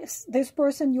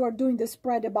person you are doing the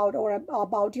spread about, or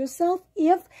about yourself,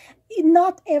 if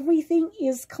not everything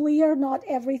is clear, not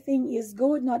everything is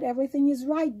good, not everything is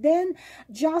right, then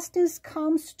justice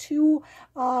comes to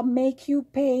make you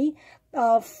pay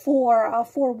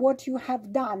for what you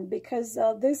have done, because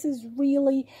this is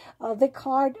really the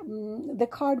card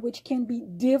which can be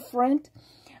different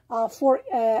for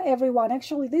everyone.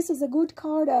 Actually, this is a good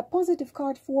card, a positive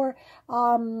card for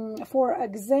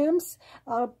exams.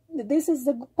 This is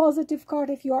a positive card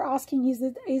if you are asking,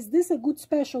 is this a good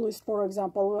specialist, for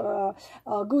example,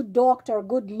 a good doctor,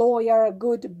 good lawyer, a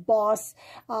good boss.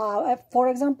 For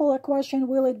example, a question: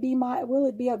 will it be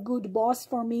a good boss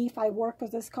for me if I work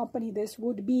with this company? This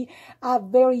would be a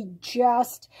very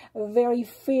just, very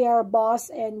fair boss.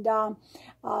 And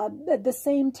at the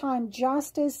same time,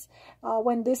 justice,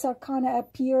 when this arcana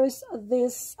appears,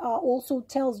 this also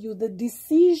tells you the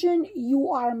decision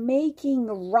you are making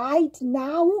right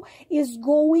now is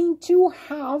going to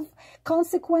have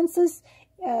consequences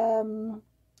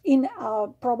in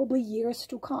probably years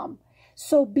to come.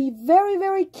 So be very,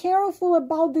 very careful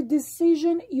about the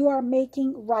decision you are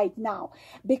making right now,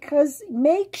 because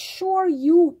make sure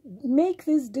you make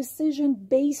this decision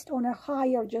based on a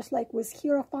higher, just like with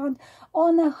Hierophant,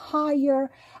 on a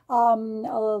higher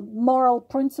moral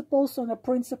principles, on the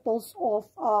principles of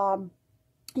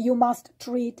you must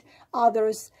treat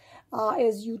others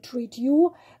as you treat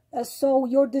you. So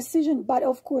your decision, but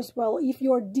of course, well, if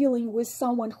you're dealing with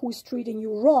someone who's treating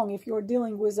you wrong, if you're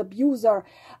dealing with an abuser,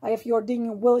 if you're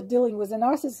dealing with a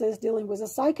narcissist, dealing with a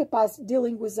psychopath,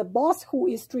 dealing with a boss who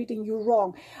is treating you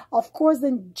wrong, of course,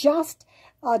 then just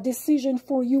decision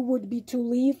for you would be to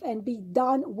leave and be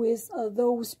done with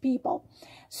those people.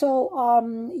 So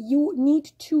you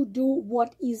need to do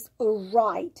what is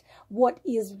right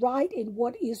and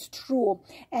what is true.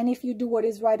 And if you do what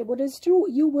is right and what is true,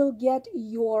 you will get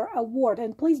your award.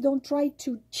 And please don't try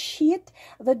to cheat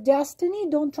the destiny.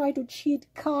 Don't try to cheat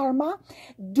karma.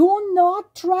 Do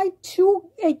not try to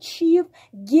achieve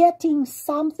getting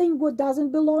something what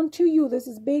doesn't belong to you. This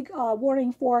is big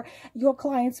warning for your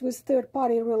clients with third-party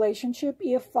one-sided relationship.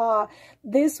 If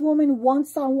this woman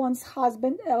wants someone's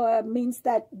husband, means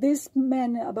that this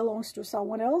man belongs to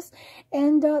someone else.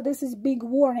 And this is big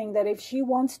warning that if she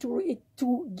wants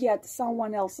to get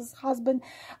someone else's husband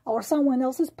or someone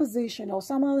else's position or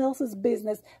someone else's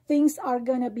business, things are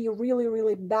gonna be really,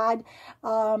 really bad,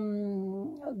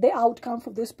 the outcome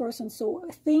for this person. So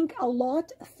think a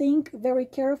lot, think very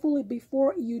carefully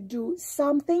before you do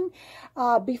something,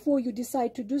 before you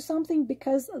decide to do something,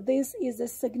 because this is a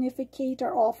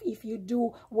significator of if you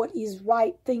do what is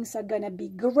right, things are gonna be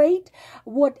great.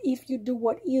 What if you do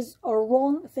what is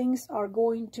wrong, things are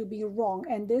going to be wrong.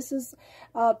 And this is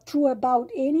true about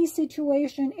any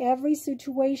situation, every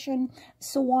situation,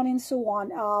 so on and so on,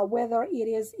 whether it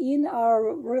is in a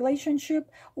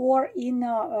relationship or in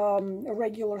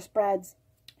regular spreads.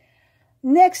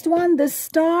 Next one, the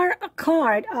Star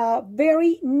card,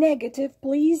 very negative.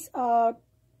 Please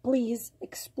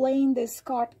explain this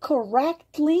card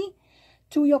correctly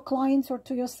to your clients or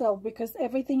to yourself, because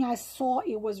everything I saw,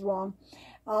 it was wrong.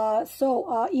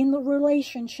 In the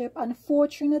relationship,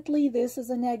 unfortunately, this is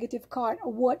a negative card.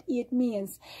 What it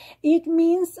means? It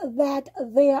means that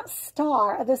the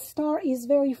star is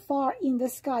very far in the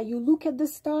sky. You look at the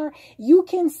star, you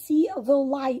can see the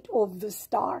light of the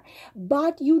star,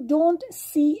 but you don't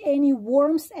see any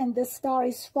warmth, and the star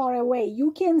is far away.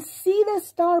 You can see the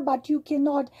star, but you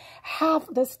cannot have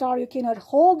the star. You cannot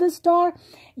hold the star.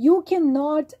 You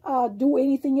cannot do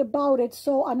anything about it.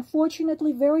 So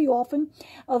unfortunately, very often,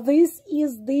 this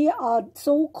is the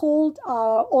so-called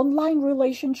online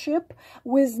relationship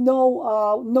with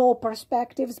no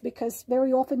perspectives, because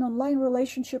very often online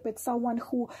relationship, it's someone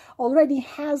who already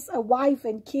has a wife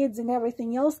and kids and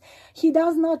everything else. He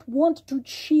does not want to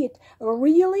cheat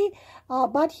really,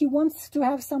 but he wants to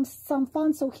have some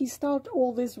fun, so he starts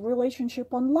all this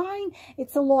relationship online.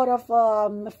 It's a lot of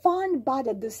fun, but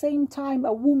at the same time,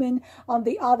 a woman on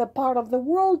the other part of the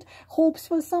world hopes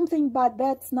for something, but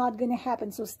that's not going to happen.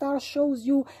 So star shows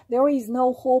you there is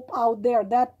no hope out there.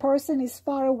 That person is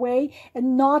far away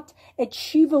and not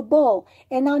achievable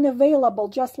and unavailable.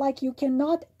 Just like you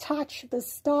cannot touch the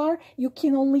star, you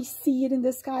can only see it in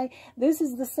the sky. This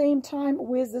is the same time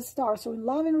with the star. So in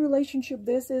love and relationship,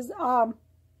 this is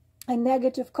a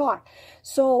negative card.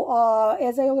 So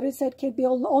as I already said, can be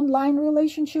an online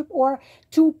relationship or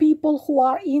two people who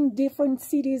are in different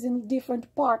cities in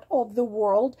different part of the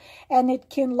world, and it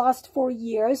can last for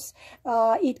years.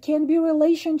 It can be a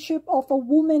relationship of a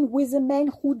woman with a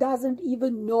man who doesn't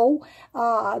even know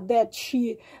that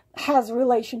she has a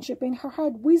relationship in her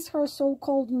heart with her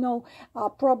so-called,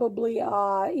 probably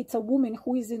it's a woman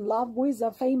who is in love with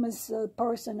a famous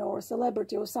person or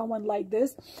celebrity or someone like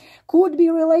this. Could be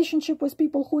a relationship with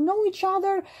people who know each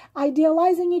other,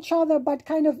 idealizing each other, but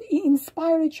kind of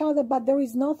inspire each other, but there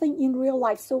is nothing in real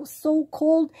life.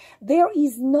 So-called, there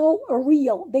is no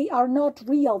real. They are not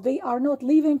real. They are not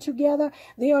living together.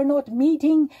 They are not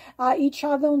meeting each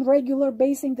other on regular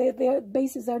basis. Their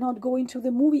bases are not going to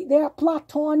the movie. They are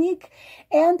platonic,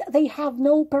 and they have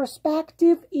no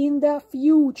perspective in the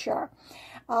future.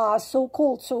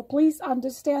 So-called. So please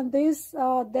understand this,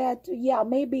 that, yeah,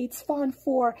 maybe it's fun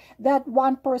for that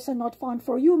one person, not fun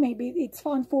for you. Maybe it's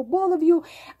fun for both of you.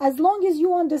 As long as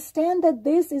you understand that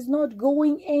this is not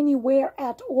going anywhere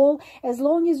at all, as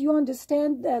long as you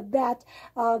understand that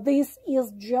this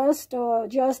is just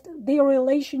the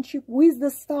relationship with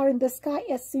the star in the sky,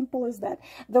 as simple as that.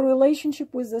 The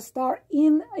relationship with the star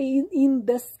in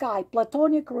the sky,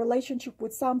 platonic relationship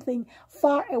with something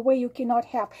far away you cannot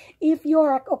have. If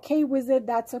you're okay with it,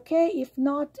 that's okay. If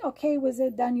not okay with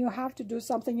it, then you have to do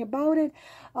something about it.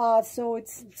 So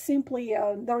it's simply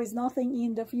there is nothing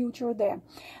in the future there.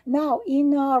 Now,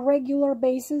 in a regular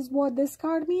basis, what this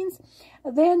card means,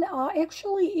 then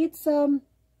actually it's a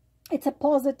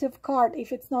positive card.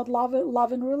 If it's not love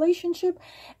and relationship,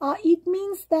 it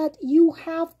means that you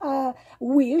have a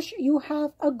wish, you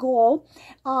have a goal,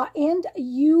 and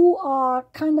you are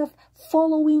kind of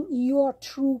following your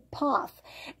true path.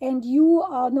 And you,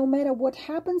 no matter what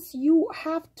happens, you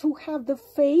have to have the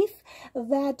faith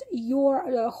that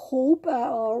your hope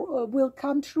will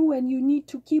come true, and you need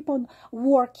to keep on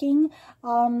working,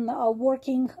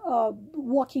 walking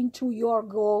to your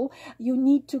goal. You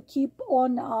need to keep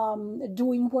on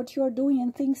doing what you're doing,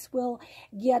 and things will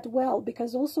get well.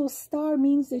 Because also star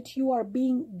means that you are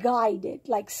being guided,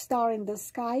 like star in the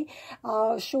sky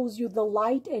shows you the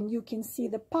light and you can see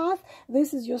the path.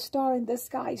 This is your star in the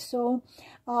sky. So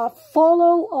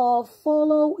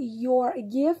follow your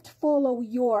gift, follow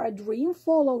your dream,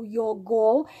 follow your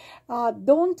goal.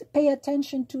 Don't pay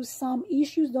attention to some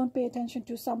issues, don't pay attention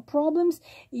to some problems.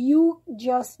 You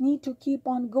just need to keep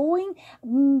on going.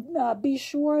 Be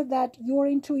sure that your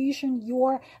intuition,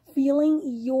 your feeling,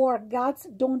 your guts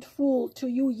don't fool to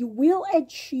you. You will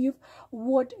achieve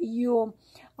what you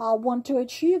want to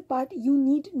achieve, but you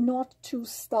need not to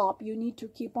stop. You need to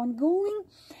keep on going.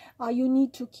 You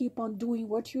need to keep on doing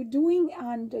what you're doing,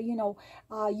 and you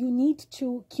need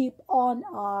to keep on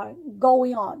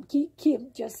going on.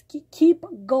 Keep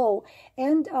go,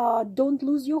 and don't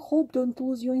lose your hope, don't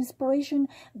lose your inspiration,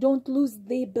 don't lose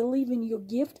the belief in your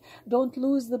gift, don't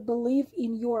lose the belief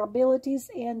in your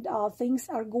abilities, and things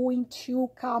are going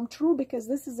to come true, because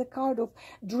this is a card of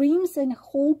dreams and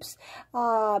hopes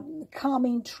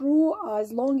coming true.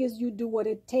 As long as you do what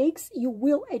it takes, you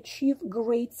will achieve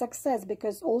great success,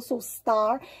 because also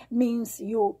star means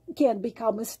you can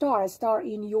become a star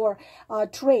in your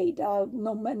trade,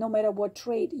 no matter what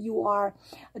trade you are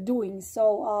doing.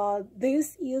 So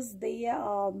this is the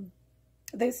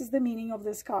meaning of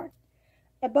this card.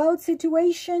 About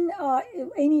situation,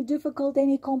 any difficult,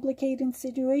 any complicated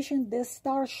situation, this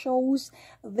star shows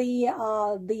the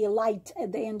light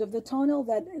at the end of the tunnel,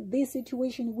 that this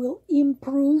situation will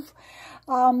improve.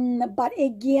 But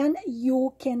again,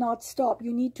 you cannot stop.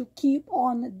 You need to keep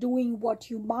on doing what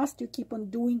you must. You keep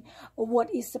on doing what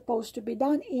is supposed to be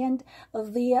done, and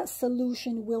the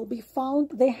solution will be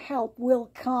found. The help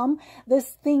will come.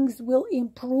 These things will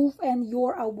improve, and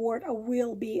your award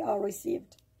will be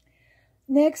received.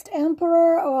 Next,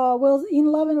 Emperor. Well, in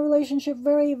love and relationship,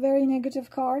 very, very negative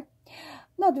card.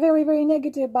 Not very, very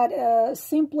negative, but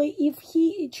simply if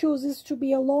he chooses to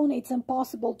be alone, it's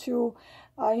impossible to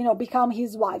become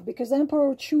his wife, because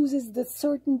Emperor chooses the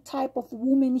certain type of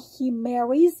woman he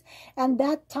marries, and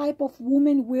that type of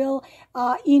woman will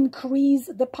increase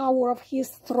the power of his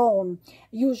throne.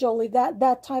 Usually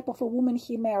that type of a woman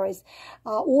he marries,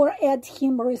 or adds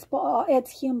him the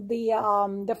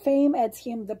fame, adds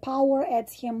him the power,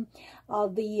 adds him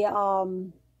the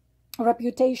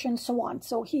reputation, so on.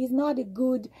 So he is not a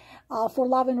good for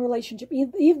love and relationship.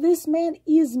 If this man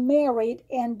is married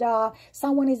and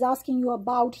someone is asking you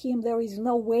about him, there is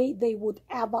no way they would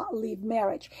ever leave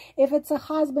marriage. If it's a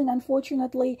husband,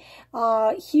 unfortunately,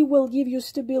 he will give you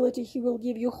stability, he will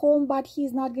give you home, but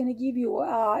he's not going to give you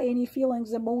any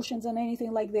feelings, emotions, and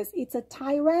anything like this. It's a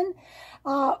tyrant.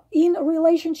 In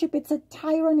relationship, it's a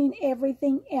tyrant in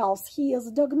everything else. He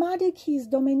is dogmatic, he is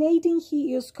dominating,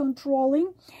 he is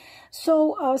controlling.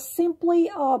 So simply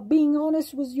being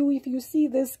honest with you, if you see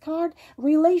this card,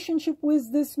 relationship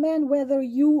with this man,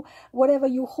 whatever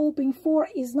you're hoping for,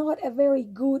 is not a very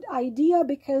good idea,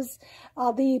 because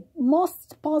the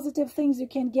most positive things you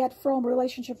can get from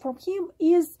relationship from him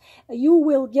is you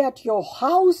will get your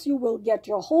house, you will get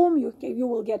your home, you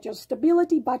will get your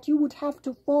stability, but you would have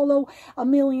to follow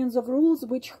millions of rules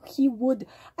which he would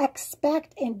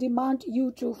expect and demand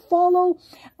you to follow.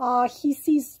 He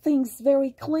sees things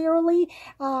very clearly.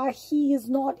 He is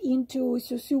not into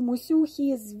susu musu.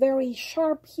 He is very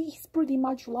sharp. He's pretty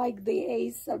much like the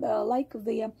ace, like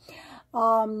the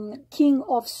King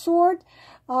of Swords.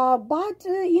 But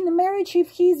in marriage, if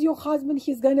he's your husband,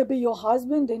 he's gonna be your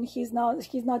husband, and he's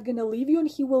not gonna leave you, and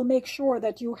he will make sure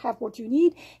that you have what you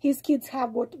need, his kids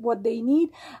have what they need,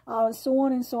 so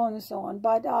on and so on and so on.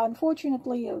 But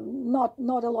unfortunately, not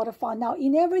a lot of fun. Now,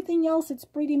 in everything else, it's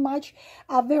pretty much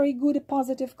a very good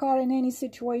positive card in any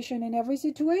situation, in every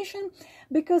situation,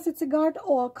 because it's a card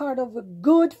of a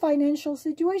good financial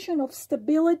situation, of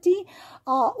stability.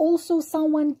 Also,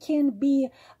 someone can be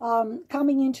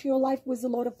coming into your life with a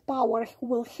lot of power, who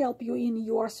will help you in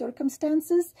your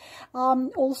circumstances,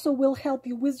 also will help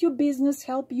you with your business,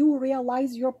 help you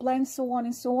realize your plans, so on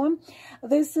and so on.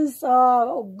 This is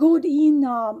good in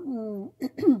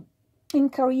in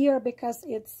career, because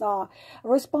it's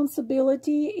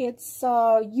responsibility, it's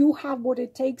you have what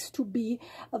it takes to be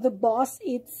the boss.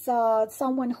 It's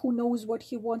someone who knows what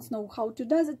he wants, know how to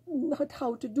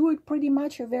do it. Pretty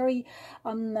much a very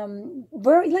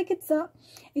very, like, it's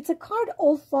a card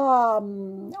of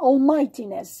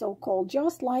almightiness, so-called,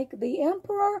 just like the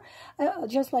Emperor,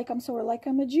 like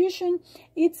a magician.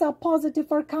 It's a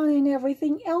positive arcana and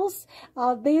everything else.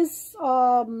 This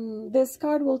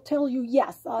card will tell you,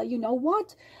 yes,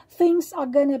 what? Things are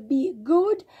gonna be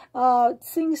good.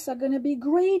 Things are gonna be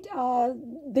great.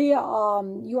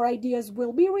 Your ideas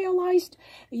will be realized.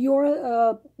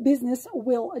 Your business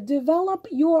will develop.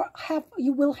 You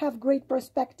will have great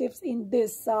perspectives in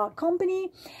this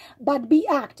company. But be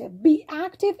active. Be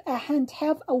active and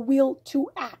have a will to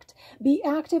act. Be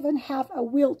active and have a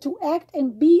will to act,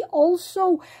 and be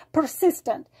also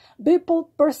persistent. Be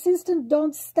persistent.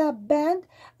 Don't step back.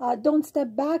 Don't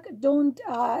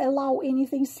allow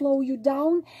anything slow you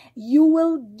down. You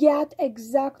will get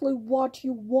exactly what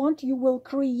you want. You will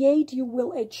create. You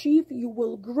will achieve. You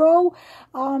will grow.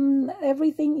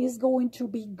 Everything is going to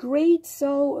be great.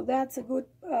 So that's a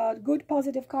good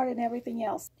positive card, and everything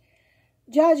else.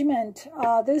 Judgment.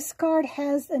 This card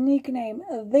has a nickname,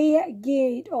 the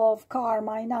Gate of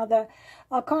Karma. Another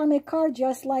karmic card,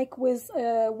 just like with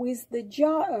the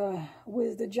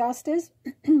Justice.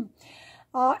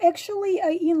 Actually,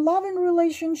 in love and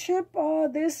relationship,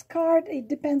 this card, it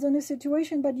depends on the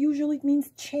situation, but usually it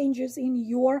means changes in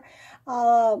your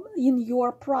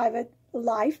private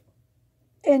life.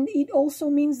 And it also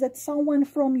means that someone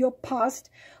from your past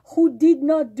who did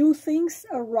not do things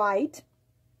right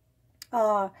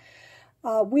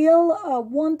will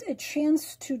want a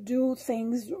chance to do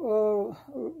things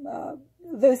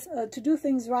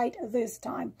right this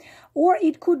time. Or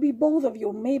it could be both of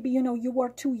you. Maybe, you were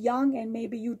too young, and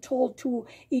maybe you told to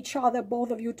each other,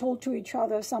 both of you told to each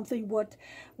other something what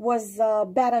was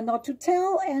better not to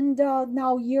tell, and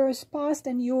now years passed,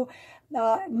 and you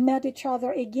met each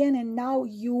other again, and now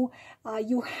you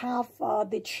have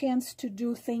the chance to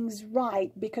do things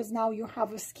right, because now you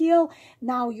have a skill,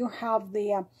 now you have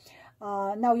the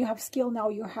skill, now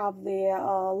you have the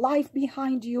life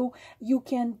behind you. You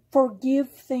can forgive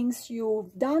things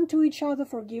you've done to each other,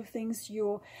 forgive things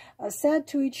you said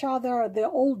to each other. The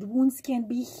old wounds can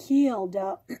be healed.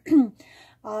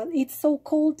 It's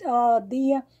so-called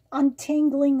the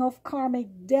untangling of karmic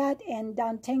debt and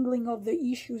untangling of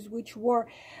the issues which were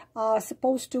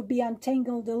supposed to be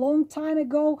untangled a long time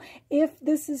ago. If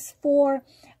this is for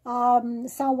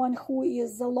someone who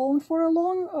is alone for a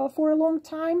long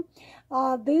time,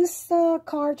 this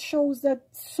card shows that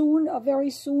soon, very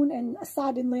soon, and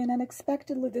suddenly and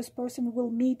unexpectedly, this person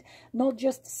will meet not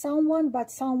just someone, but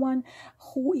someone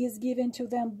who is given to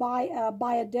them by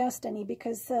a destiny.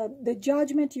 Because the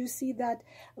Judgment, you see that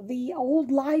the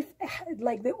old life,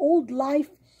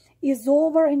 is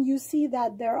over, and you see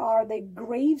that there are the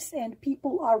graves and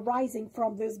people are rising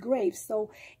from these graves.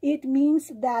 So it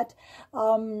means that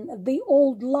the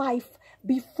old life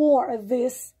before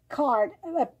this card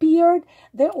appeared,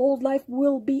 the old life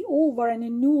will be over and a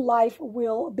new life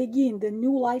will begin. The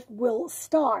new life will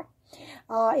start.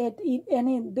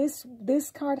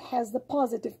 This card has the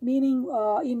positive meaning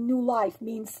in new life,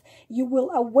 means you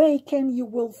will awaken, you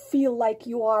will feel like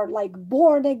you are like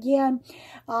born again,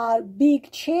 big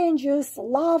changes,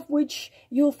 love which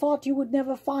you thought you would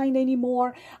never find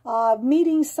anymore,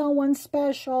 meeting someone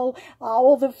special,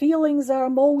 all the feelings or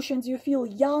emotions, you feel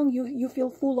young, you feel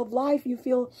full of life, you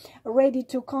feel ready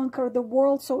to conquer the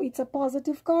world. So it's a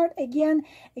positive card again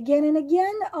and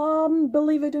again.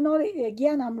 Believe it or not,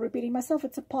 again, I'm repeating myself,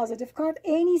 it's a positive card.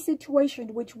 Any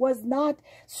situation which was not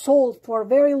solved for a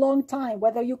very long time,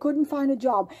 whether you couldn't find a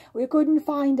job, or you couldn't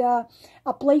find a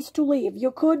place to live,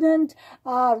 you couldn't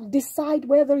decide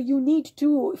whether you need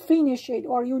to finish it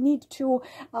or you need to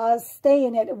stay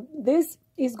in it, this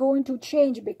is going to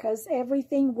change, because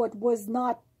everything what was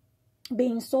not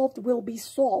being solved will be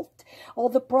solved. All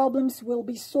the problems will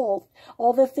be solved.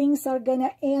 All the things are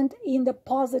gonna end in the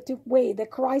positive way. The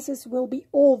crisis will be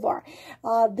over.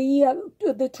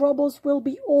 The troubles will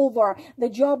be over. The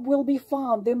job will be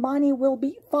found. The money will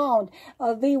be found.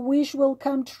 The wish will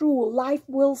come true. Life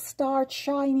will start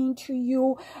shining to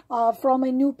you from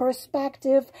a new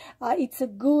perspective. It's a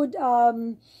good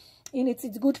and it's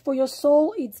good for your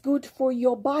soul, it's good for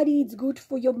your body, it's good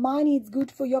for your money, it's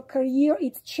good for your career.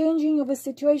 It's changing of a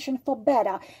situation for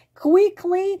better.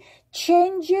 Quickly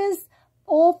changes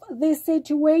of the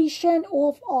situation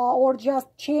or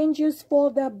just changes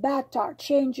for the better.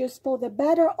 Changes for the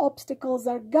better. Obstacles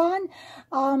are gone.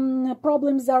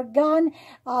 Problems are gone.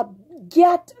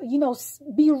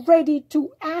 Be ready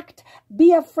to act.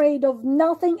 Be afraid of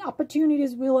nothing.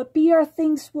 Opportunities will appear.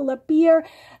 Things will appear.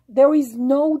 There is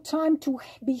no time to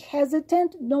be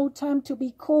hesitant. No time to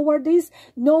be cowardice.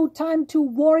 No time to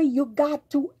worry. You got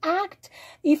to act.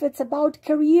 If it's about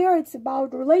career, it's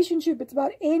about relationship, it's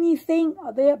about anything,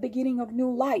 the beginning of new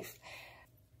life.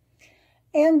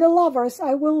 And the Lovers,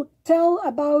 I will tell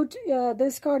about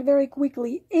this card very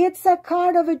quickly. It's a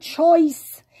card of a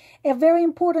choice. A very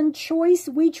important choice,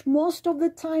 which most of the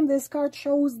time this card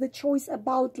shows the choice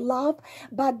about love,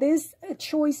 but this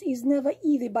choice is never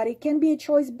easy. But it can be a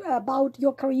choice about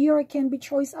your career, it can be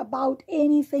choice about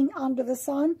anything under the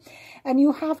sun. And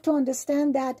you have to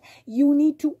understand that you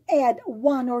need to add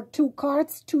 1 or 2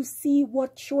 cards to see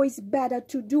what choice better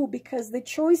to do, because the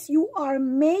choice you are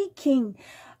making,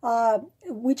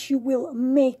 which you will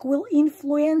make, will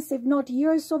influence, if not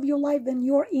years of your life, then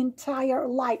your entire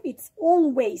life. It's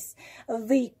always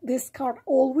this card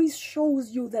always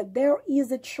shows you that there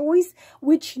is a choice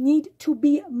which need to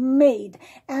be made.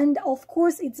 And of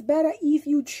course, it's better if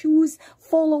you choose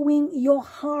following your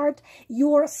heart,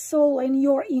 your soul, and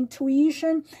your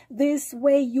intuition. This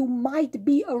way you might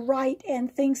be right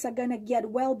and things are gonna get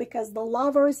well, because the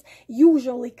lovers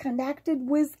usually connected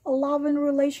with a love and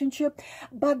relationship.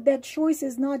 But that choice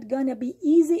is not gonna be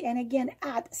easy. And again,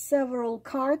 add several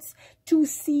cards to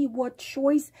see what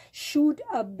choice should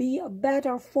be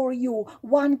better for you.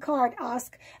 One card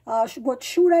asks, what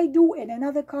should I do? And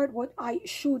another card, what I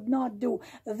should not do.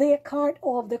 The card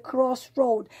of the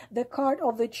crossroad, the card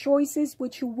of the choices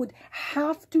which you would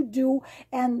have to do,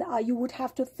 and you would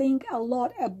have to think a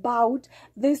lot about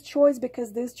this choice,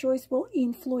 because this choice will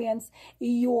influence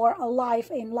your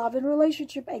life. In love and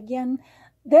relationship, again,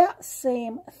 the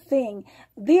same thing.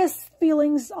 These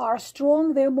feelings are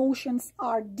strong, the emotions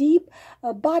are deep,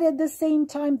 but at the same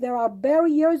time there are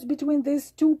barriers between these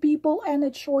two people, and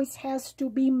a choice has to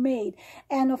be made.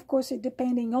 And of course,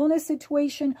 depending on the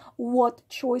situation, what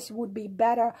choice would be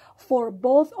better for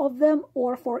both of them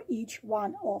or for each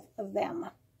one of them.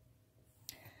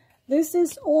 This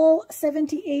is all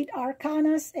 78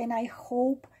 arcanas, and I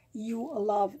hope you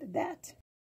loved that.